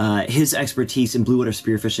his expertise in blue water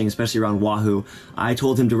spearfishing, especially around wahoo. I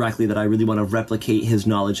told him directly that I really want to replicate his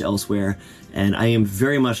knowledge elsewhere, and I am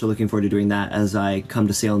very much looking forward to doing that as I come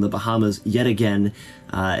to sail in the Bahamas yet again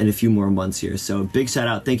in a few more months here. So big shout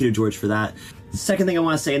out, thank you to George for that. The second thing I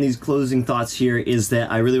want to say in these closing thoughts here is that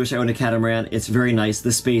I really wish I owned a catamaran. It's very nice.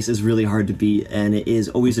 The space is really hard to beat, and it is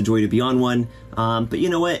always a joy to be on one. But you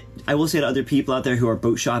know what? I will say to other people out there who are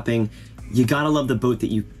boat shopping, you gotta love the boat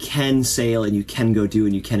that you can sail and you can go do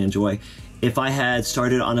and you can enjoy. If I had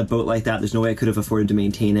started on a boat like that, there's no way I could have afforded to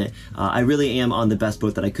maintain it. I really am on the best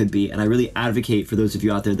boat that I could be, and I really advocate for those of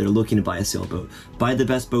you out there that are looking to buy a sailboat. Buy the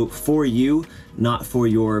best boat for you, not for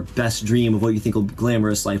your best dream of what you think a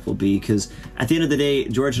glamorous life will be, because at the end of the day,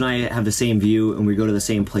 George and I have the same view and we go to the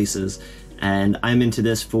same places, and I'm into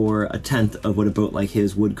this for a tenth of what a boat like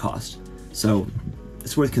his would cost. So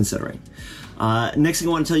it's worth considering. Next thing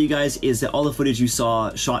I want to tell you guys is that all the footage you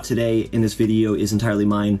saw shot today in this video is entirely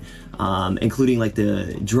mine, including like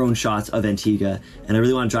the drone shots of Antigua. And I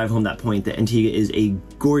really want to drive home that point that Antigua is a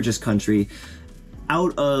gorgeous country.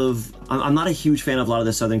 I'm not a huge fan of a lot of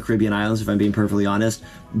the Southern Caribbean islands, if I'm being perfectly honest,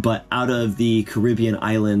 but out of the Caribbean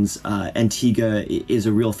islands, Antigua is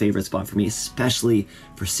a real favorite spot for me, especially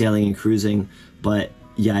for sailing and cruising. But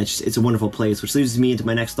yeah, it's a wonderful place, which leads me into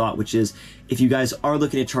my next thought, which is if you guys are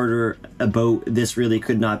looking to charter a boat, this really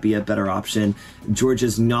could not be a better option.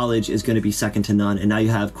 George's knowledge is going to be second to none, and now you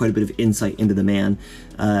have quite a bit of insight into the man.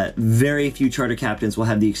 Very few charter captains will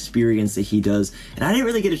have the experience that he does, and I didn't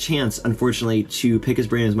really get a chance, unfortunately, to pick his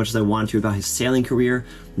brain as much as I wanted to about his sailing career.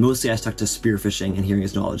 Mostly I stuck to spearfishing and hearing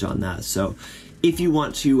his knowledge on that. So if you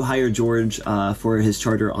want to hire George for his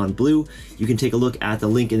charter on Blue, you can take a look at the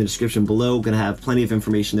link in the description below. I'm going to have plenty of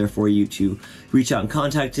information there for you to reach out and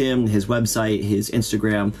contact him, his website, his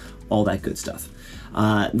Instagram, all that good stuff.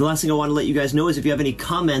 The last thing I want to let you guys know is if you have any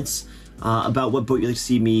comments about what boat you'd like to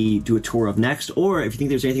see me do a tour of next, or if you think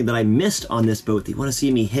there's anything that I missed on this boat that you want to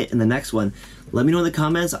see me hit in the next one, let me know in the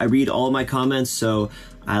comments. I read all of my comments, so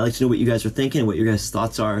I like to know what you guys are thinking, what your guys'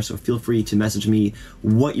 thoughts are, so feel free to message me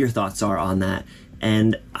what your thoughts are on that.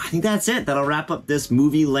 And I think that's it. That'll wrap up this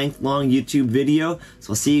movie-length long YouTube video,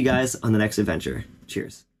 so I'll see you guys on the next adventure.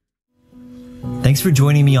 Cheers. Thanks for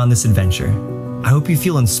joining me on this adventure. I hope you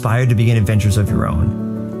feel inspired to begin adventures of your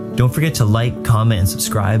own. Don't forget to like, comment, and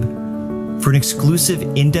subscribe. For an exclusive,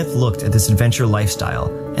 in-depth look at this adventure lifestyle,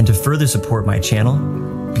 and to further support my channel,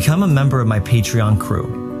 become a member of my Patreon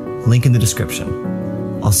crew. Link in the description.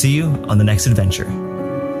 I'll see you on the next adventure.